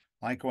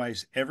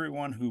 Likewise,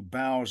 everyone who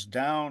bows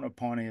down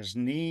upon his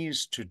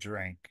knees to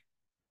drink.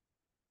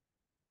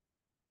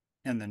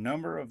 And the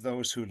number of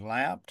those who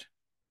lapped,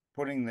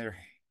 putting their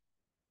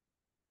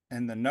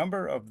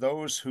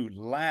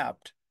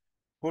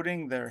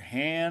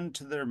hand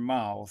to their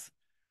mouth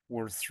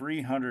were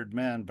 300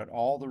 men, but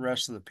all the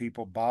rest of the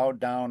people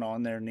bowed down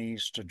on their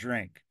knees to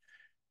drink.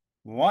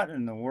 What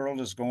in the world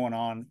is going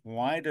on?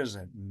 Why does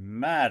it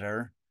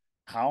matter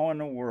how in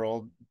the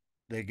world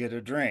they get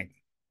a drink?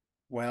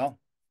 Well,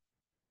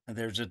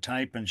 there's a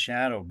type and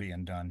shadow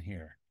being done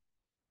here.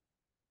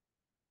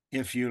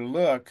 If you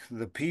look,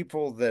 the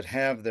people that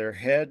have their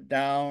head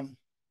down,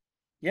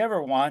 you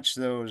ever watch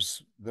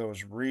those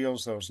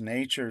reels, those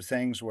nature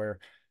things where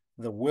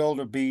the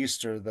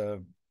wildebeest or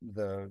the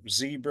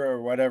zebra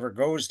or whatever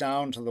goes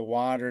down to the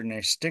water and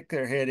they stick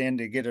their head in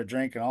to get a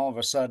drink, and all of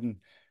a sudden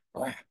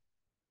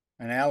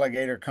an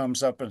alligator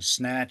comes up and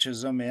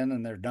snatches them in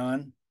and they're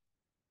done?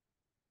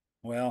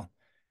 Well,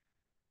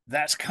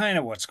 that's kind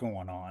of what's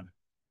going on.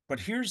 But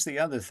here's the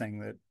other thing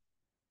that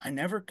I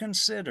never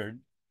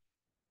considered.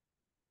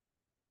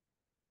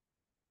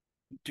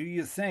 Do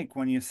you think,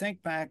 when you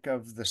think back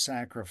of the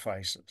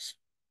sacrifices,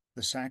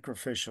 the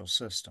sacrificial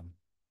system,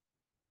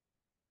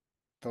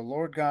 the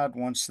Lord God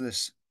wants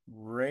this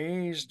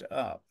raised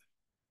up?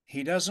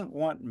 He doesn't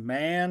want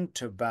man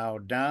to bow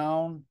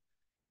down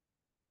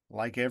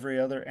like every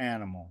other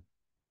animal.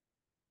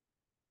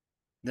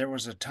 There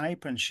was a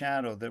type and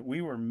shadow that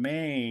we were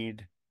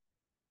made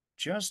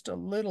just a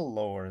little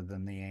lower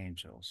than the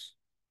angels.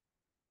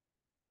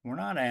 We're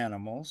not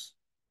animals.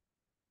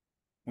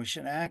 We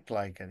should act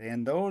like it.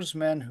 And those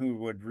men who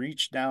would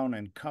reach down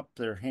and cup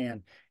their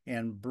hand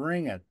and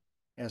bring it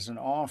as an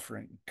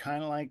offering,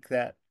 kind of like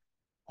that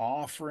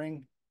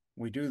offering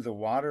we do the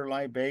water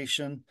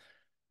libation,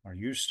 or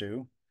used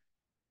to,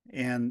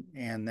 and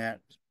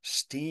that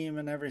steam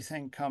and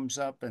everything comes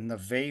up, and the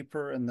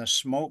vapor and the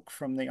smoke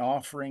from the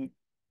offering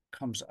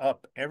comes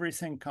up.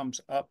 Everything comes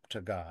up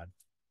to God.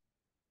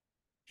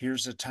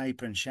 Here's a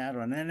type and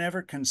shadow. And I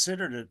never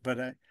considered it,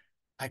 but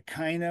I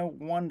kind of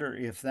wonder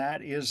if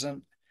that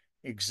isn't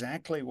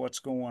exactly what's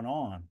going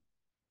on.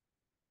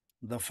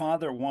 The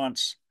Father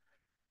wants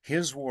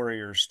his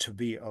warriors to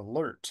be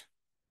alert,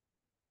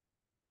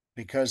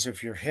 because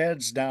if your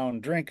head's down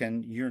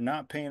drinking, you're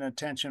not paying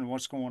attention to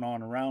what's going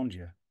on around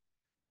you.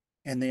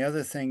 And the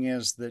other thing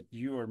is that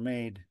you are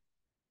made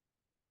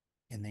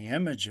in the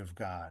image of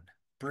God,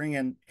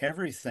 bringing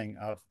everything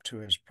up to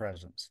his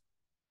presence.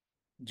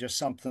 Just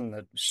something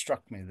that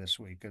struck me this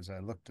week as I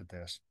looked at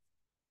this.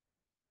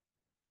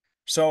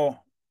 So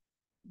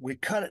we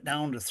cut it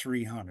down to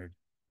 300.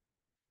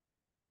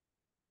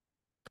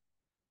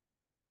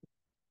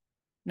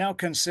 Now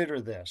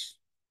consider this.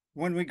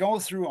 When we go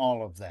through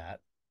all of that,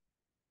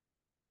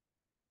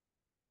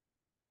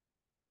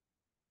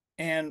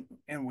 and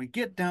we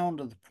get down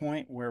to the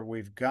point where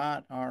we've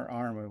got our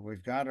armor,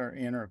 we've got our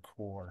inner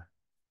core.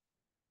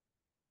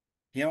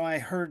 You know, I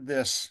heard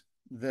this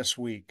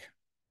week.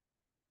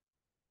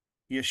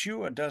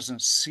 Yeshua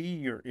doesn't see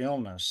your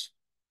illness,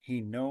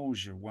 he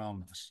knows your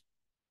wellness.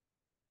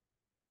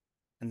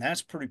 And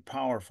that's pretty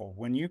powerful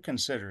when you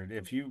consider it.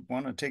 If you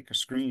want to take a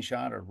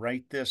screenshot or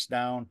write this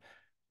down,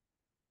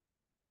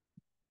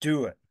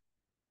 do it.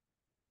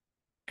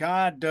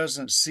 God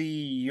doesn't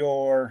see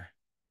your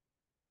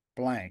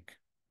blank.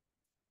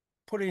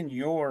 Put in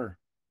your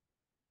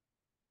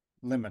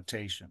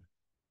limitation.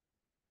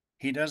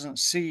 He doesn't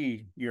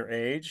see your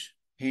age.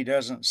 He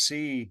doesn't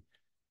see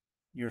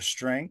your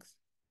strength.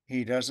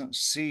 He doesn't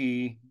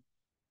see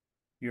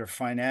your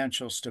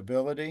financial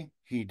stability.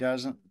 He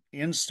doesn't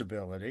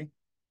instability.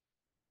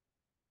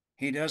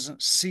 He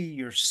doesn't see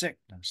your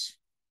sickness.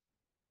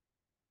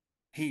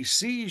 He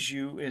sees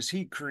you as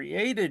he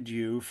created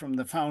you from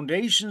the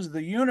foundations of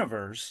the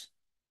universe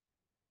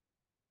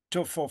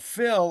to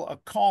fulfill a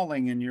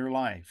calling in your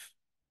life.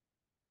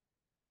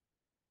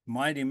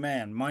 Mighty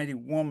man, mighty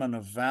woman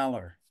of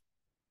valor.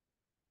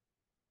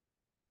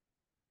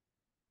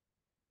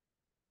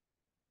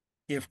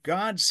 If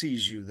God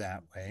sees you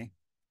that way,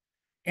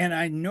 and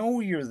I know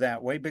you're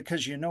that way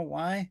because you know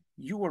why?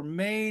 You were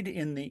made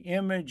in the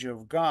image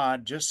of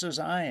God, just as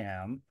I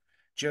am,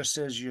 just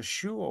as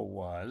Yeshua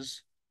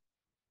was.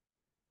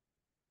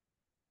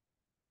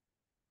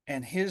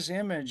 And his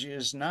image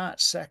is not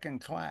second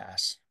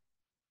class.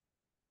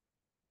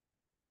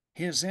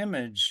 His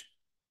image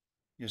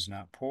is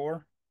not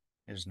poor,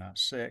 is not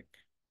sick,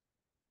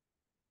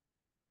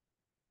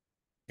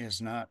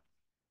 is not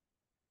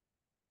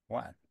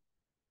what?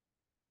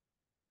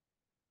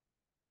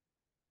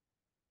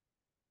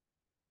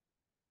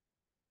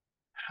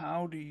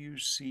 How do you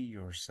see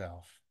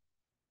yourself?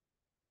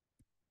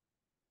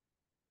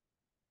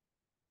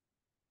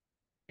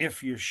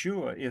 If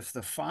Yeshua, if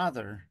the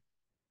Father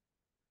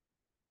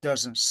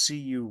doesn't see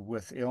you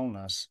with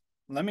illness,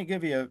 let me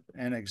give you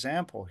an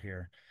example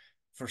here.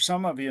 For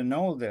some of you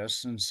know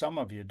this and some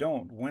of you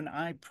don't. When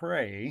I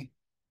pray,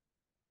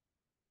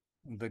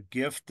 the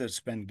gift that's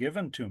been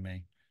given to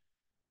me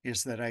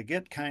is that I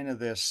get kind of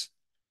this.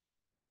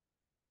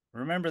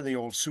 Remember the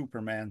old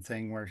Superman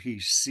thing where he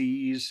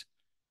sees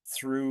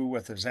through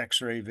with his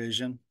x-ray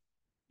vision?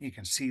 He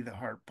can see the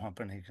heart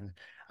pumping.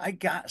 I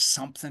got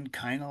something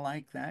kind of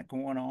like that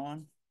going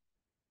on.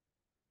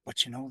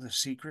 But you know the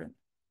secret?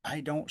 I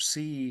don't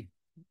see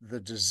the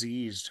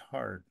diseased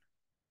heart.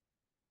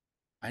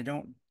 I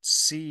don't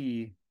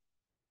see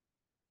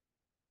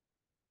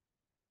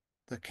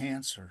the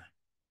cancer.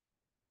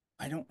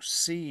 I don't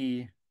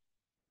see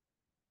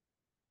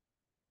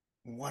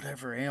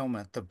whatever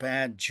ailment, the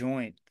bad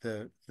joint,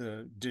 the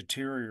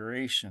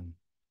deterioration.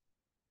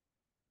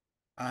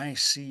 I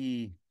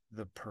see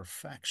the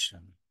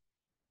perfection.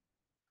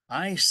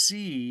 I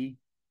see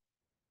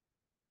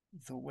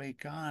the way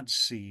God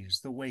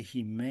sees, the way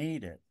He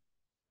made it.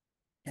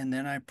 And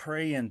then I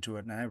pray into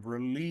it and I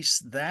release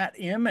that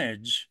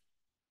image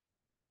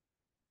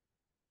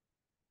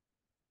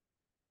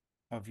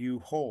of you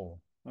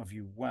whole, of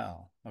you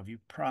well, of you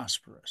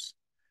prosperous,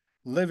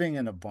 living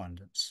in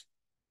abundance,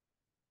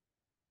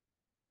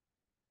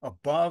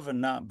 above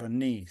and not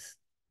beneath,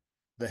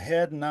 the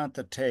head and not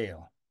the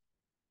tail.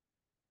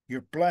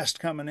 You're blessed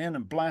coming in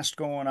and blessed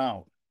going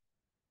out.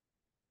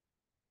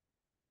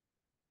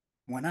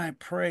 When I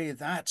pray,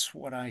 that's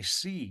what I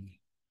see.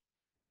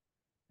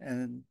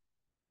 And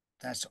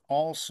that's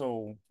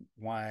also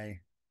why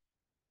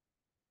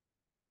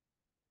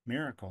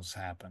miracles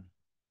happen.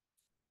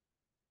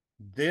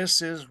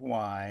 This is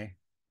why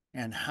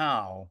and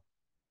how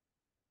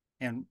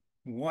and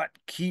what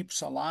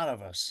keeps a lot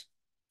of us.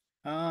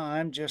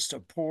 I'm just a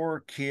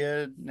poor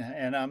kid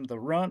and I'm the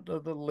runt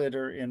of the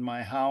litter in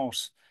my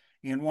house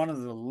in one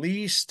of the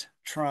least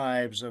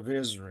tribes of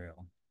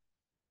Israel.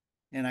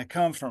 And I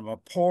come from a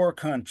poor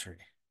country.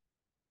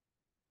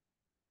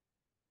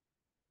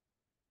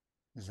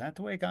 Is that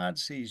the way God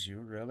sees you,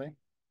 really?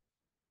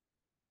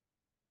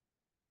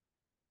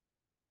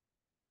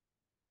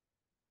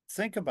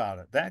 Think about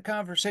it. That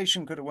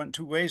conversation could have went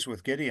two ways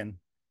with Gideon.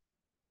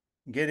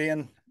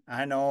 Gideon,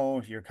 I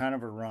know you're kind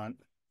of a runt.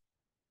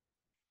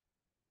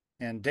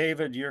 And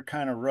David, you're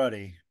kind of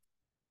ruddy.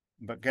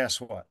 But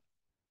guess what?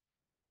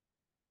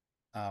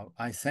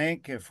 I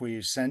think if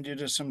we send you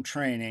to some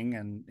training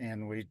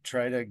and we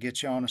try to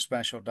get you on a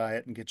special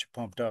diet and get you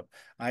pumped up,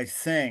 I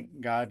think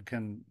God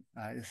can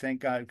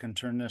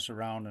turn this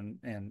around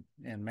and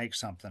make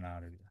something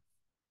out of you.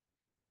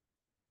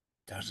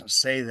 Doesn't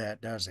say that,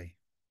 does he?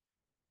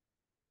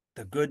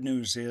 The good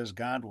news is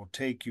God will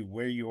take you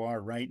where you are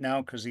right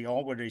now because he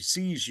already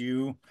sees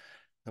you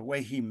the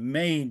way he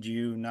made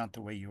you, not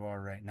the way you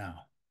are right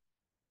now.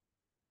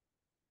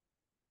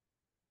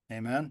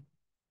 Amen.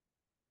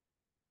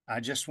 I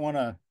just want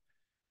to,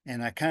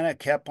 and I kind of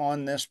kept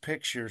on this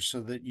picture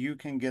so that you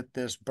can get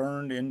this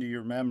burned into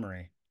your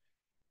memory.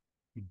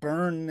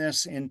 Burn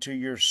this into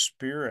your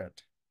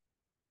spirit.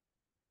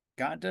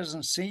 God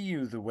doesn't see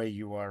you the way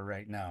you are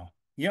right now.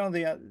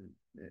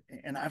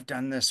 And I've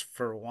done this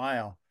for a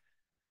while.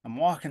 I'm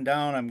walking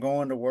down, I'm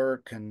going to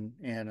work, and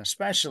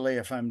especially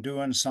if I'm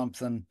doing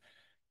something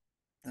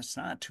that's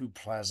not too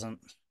pleasant.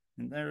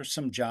 And there's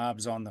some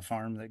jobs on the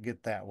farm that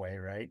get that way,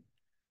 right?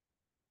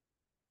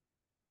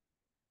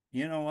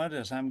 You know what?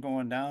 As I'm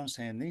going down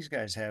saying, these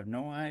guys have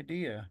no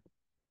idea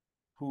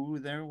who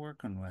they're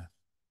working with.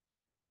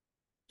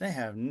 They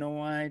have no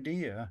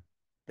idea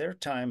their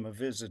time of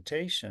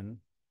visitation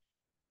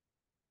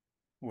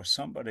was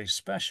somebody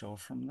special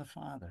from the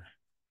Father.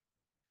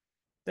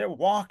 They're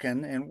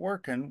walking and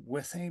working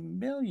with a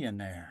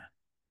millionaire,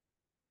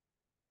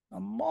 a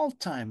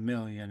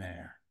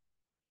multimillionaire.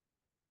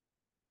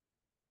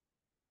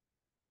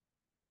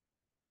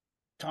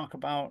 Talk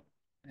about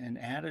an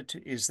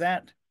attitude. Is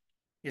that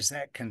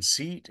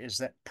conceit? Is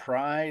that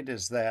pride?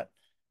 Is that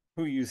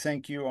who you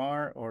think you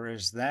are? Or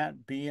is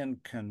that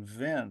being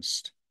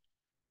convinced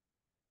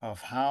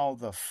of how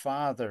the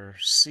Father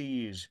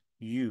sees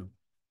you?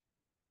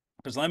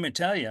 Because let me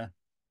tell you,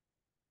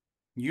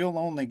 you'll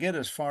only get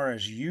as far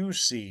as you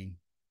see.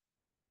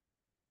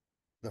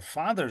 The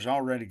Father's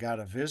already got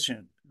a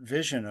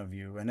vision of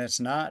you, and it's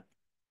not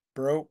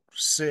broke,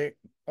 sick,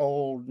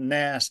 old,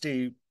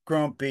 nasty,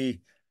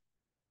 grumpy,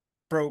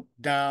 broke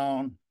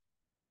down.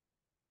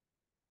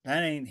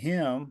 That ain't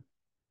him.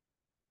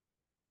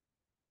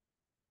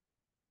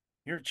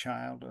 You're a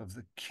child of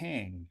the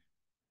King,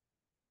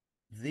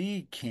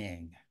 the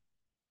King,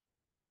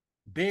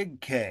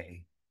 big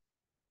K.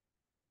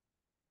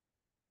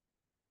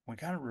 We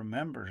got to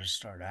remember to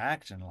start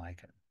acting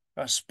like it,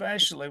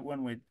 especially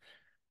when we,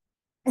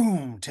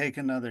 boom, take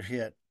another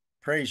hit.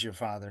 Praise you,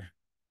 Father.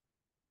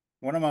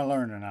 What am I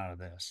learning out of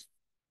this?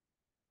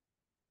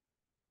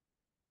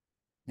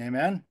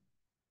 Amen.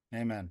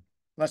 Amen.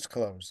 Let's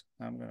close.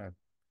 I'm going to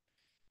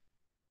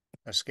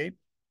escape,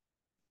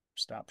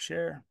 stop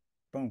share.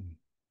 Boom.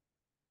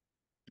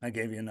 I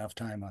gave you enough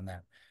time on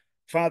that.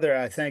 Father,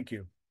 I thank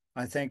you.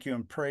 I thank you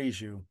and praise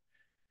you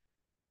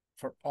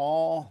for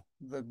all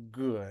the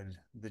good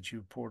that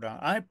you poured out.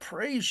 I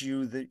praise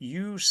you that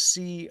you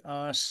see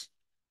us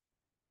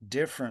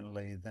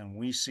differently than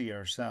we see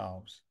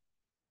ourselves.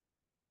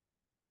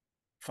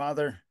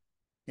 Father,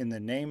 in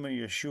the name of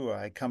Yeshua,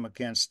 I come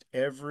against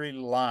every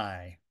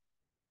lie,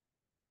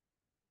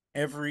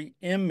 every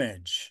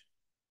image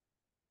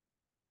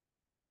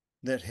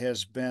that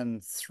has been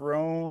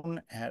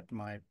thrown at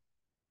my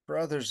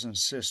brothers and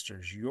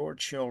sisters, your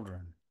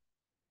children.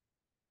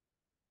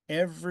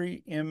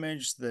 Every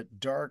image that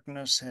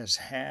darkness has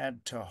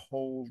had to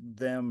hold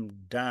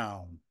them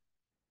down,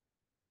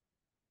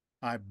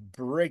 I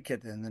break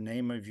it in the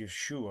name of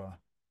Yeshua.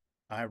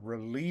 I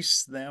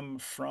release them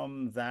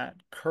from that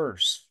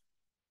curse.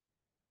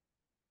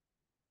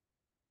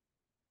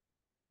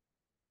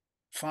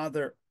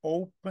 Father,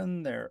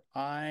 open their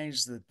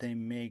eyes that they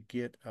may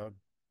get a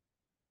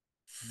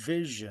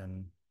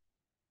vision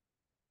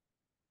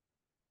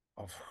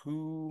of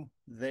who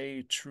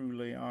they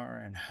truly are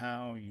and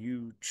how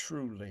you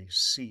truly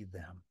see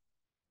them.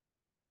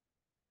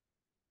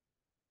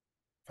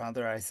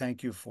 Father, I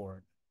thank you for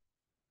it.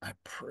 I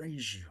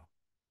praise you.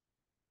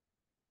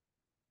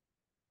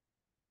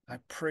 I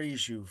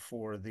praise you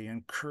for the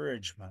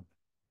encouragement,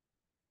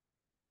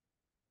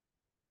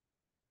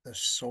 the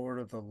sword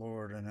of the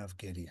Lord and of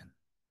Gideon.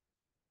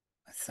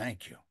 I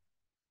thank you.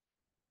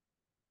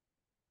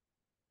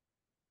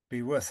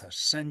 Be with us.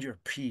 Send your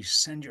peace,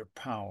 send your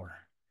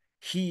power,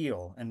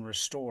 heal and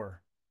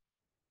restore.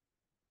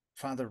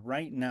 Father,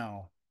 right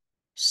now,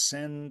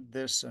 send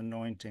this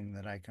anointing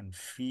that I can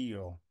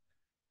feel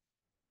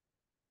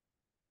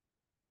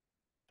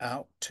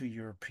out to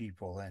your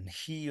people and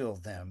heal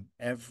them,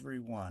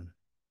 everyone,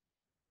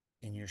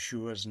 in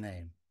Yeshua's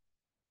name.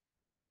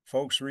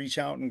 Folks, reach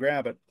out and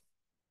grab it.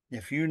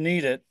 If you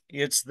need it,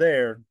 it's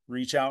there.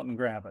 Reach out and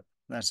grab it.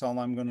 That's all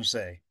I'm going to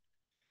say.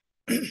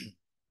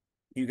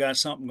 You got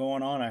something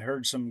going on. I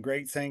heard some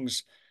great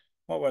things.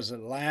 What was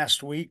it,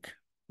 last week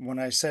when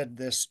I said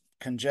this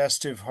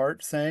congestive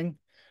heart thing?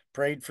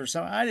 Prayed for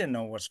some. I didn't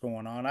know what's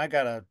going on. I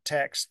got a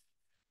text.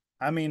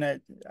 I mean,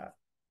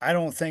 I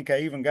don't think I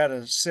even got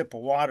a sip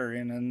of water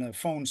in, and the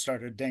phone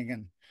started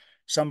dinging.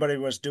 Somebody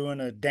was doing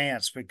a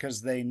dance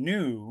because they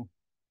knew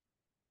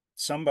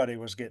somebody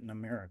was getting a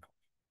miracle.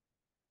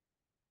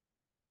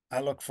 I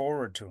look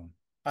forward to them.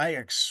 I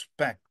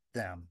expect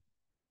them.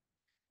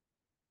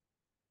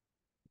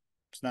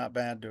 It's not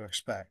bad to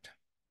expect.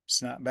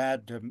 It's not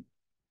bad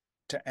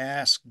to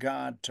ask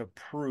God to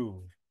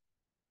prove.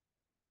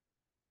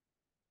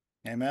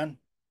 Amen.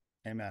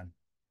 Amen.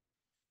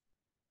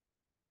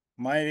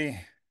 Mighty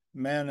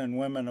men and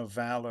women of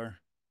valor,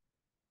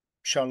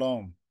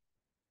 shalom.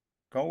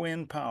 Go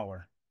in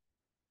power,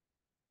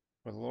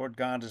 for the Lord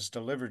God has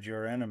delivered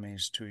your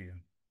enemies to you.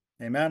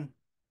 Amen.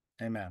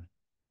 Amen.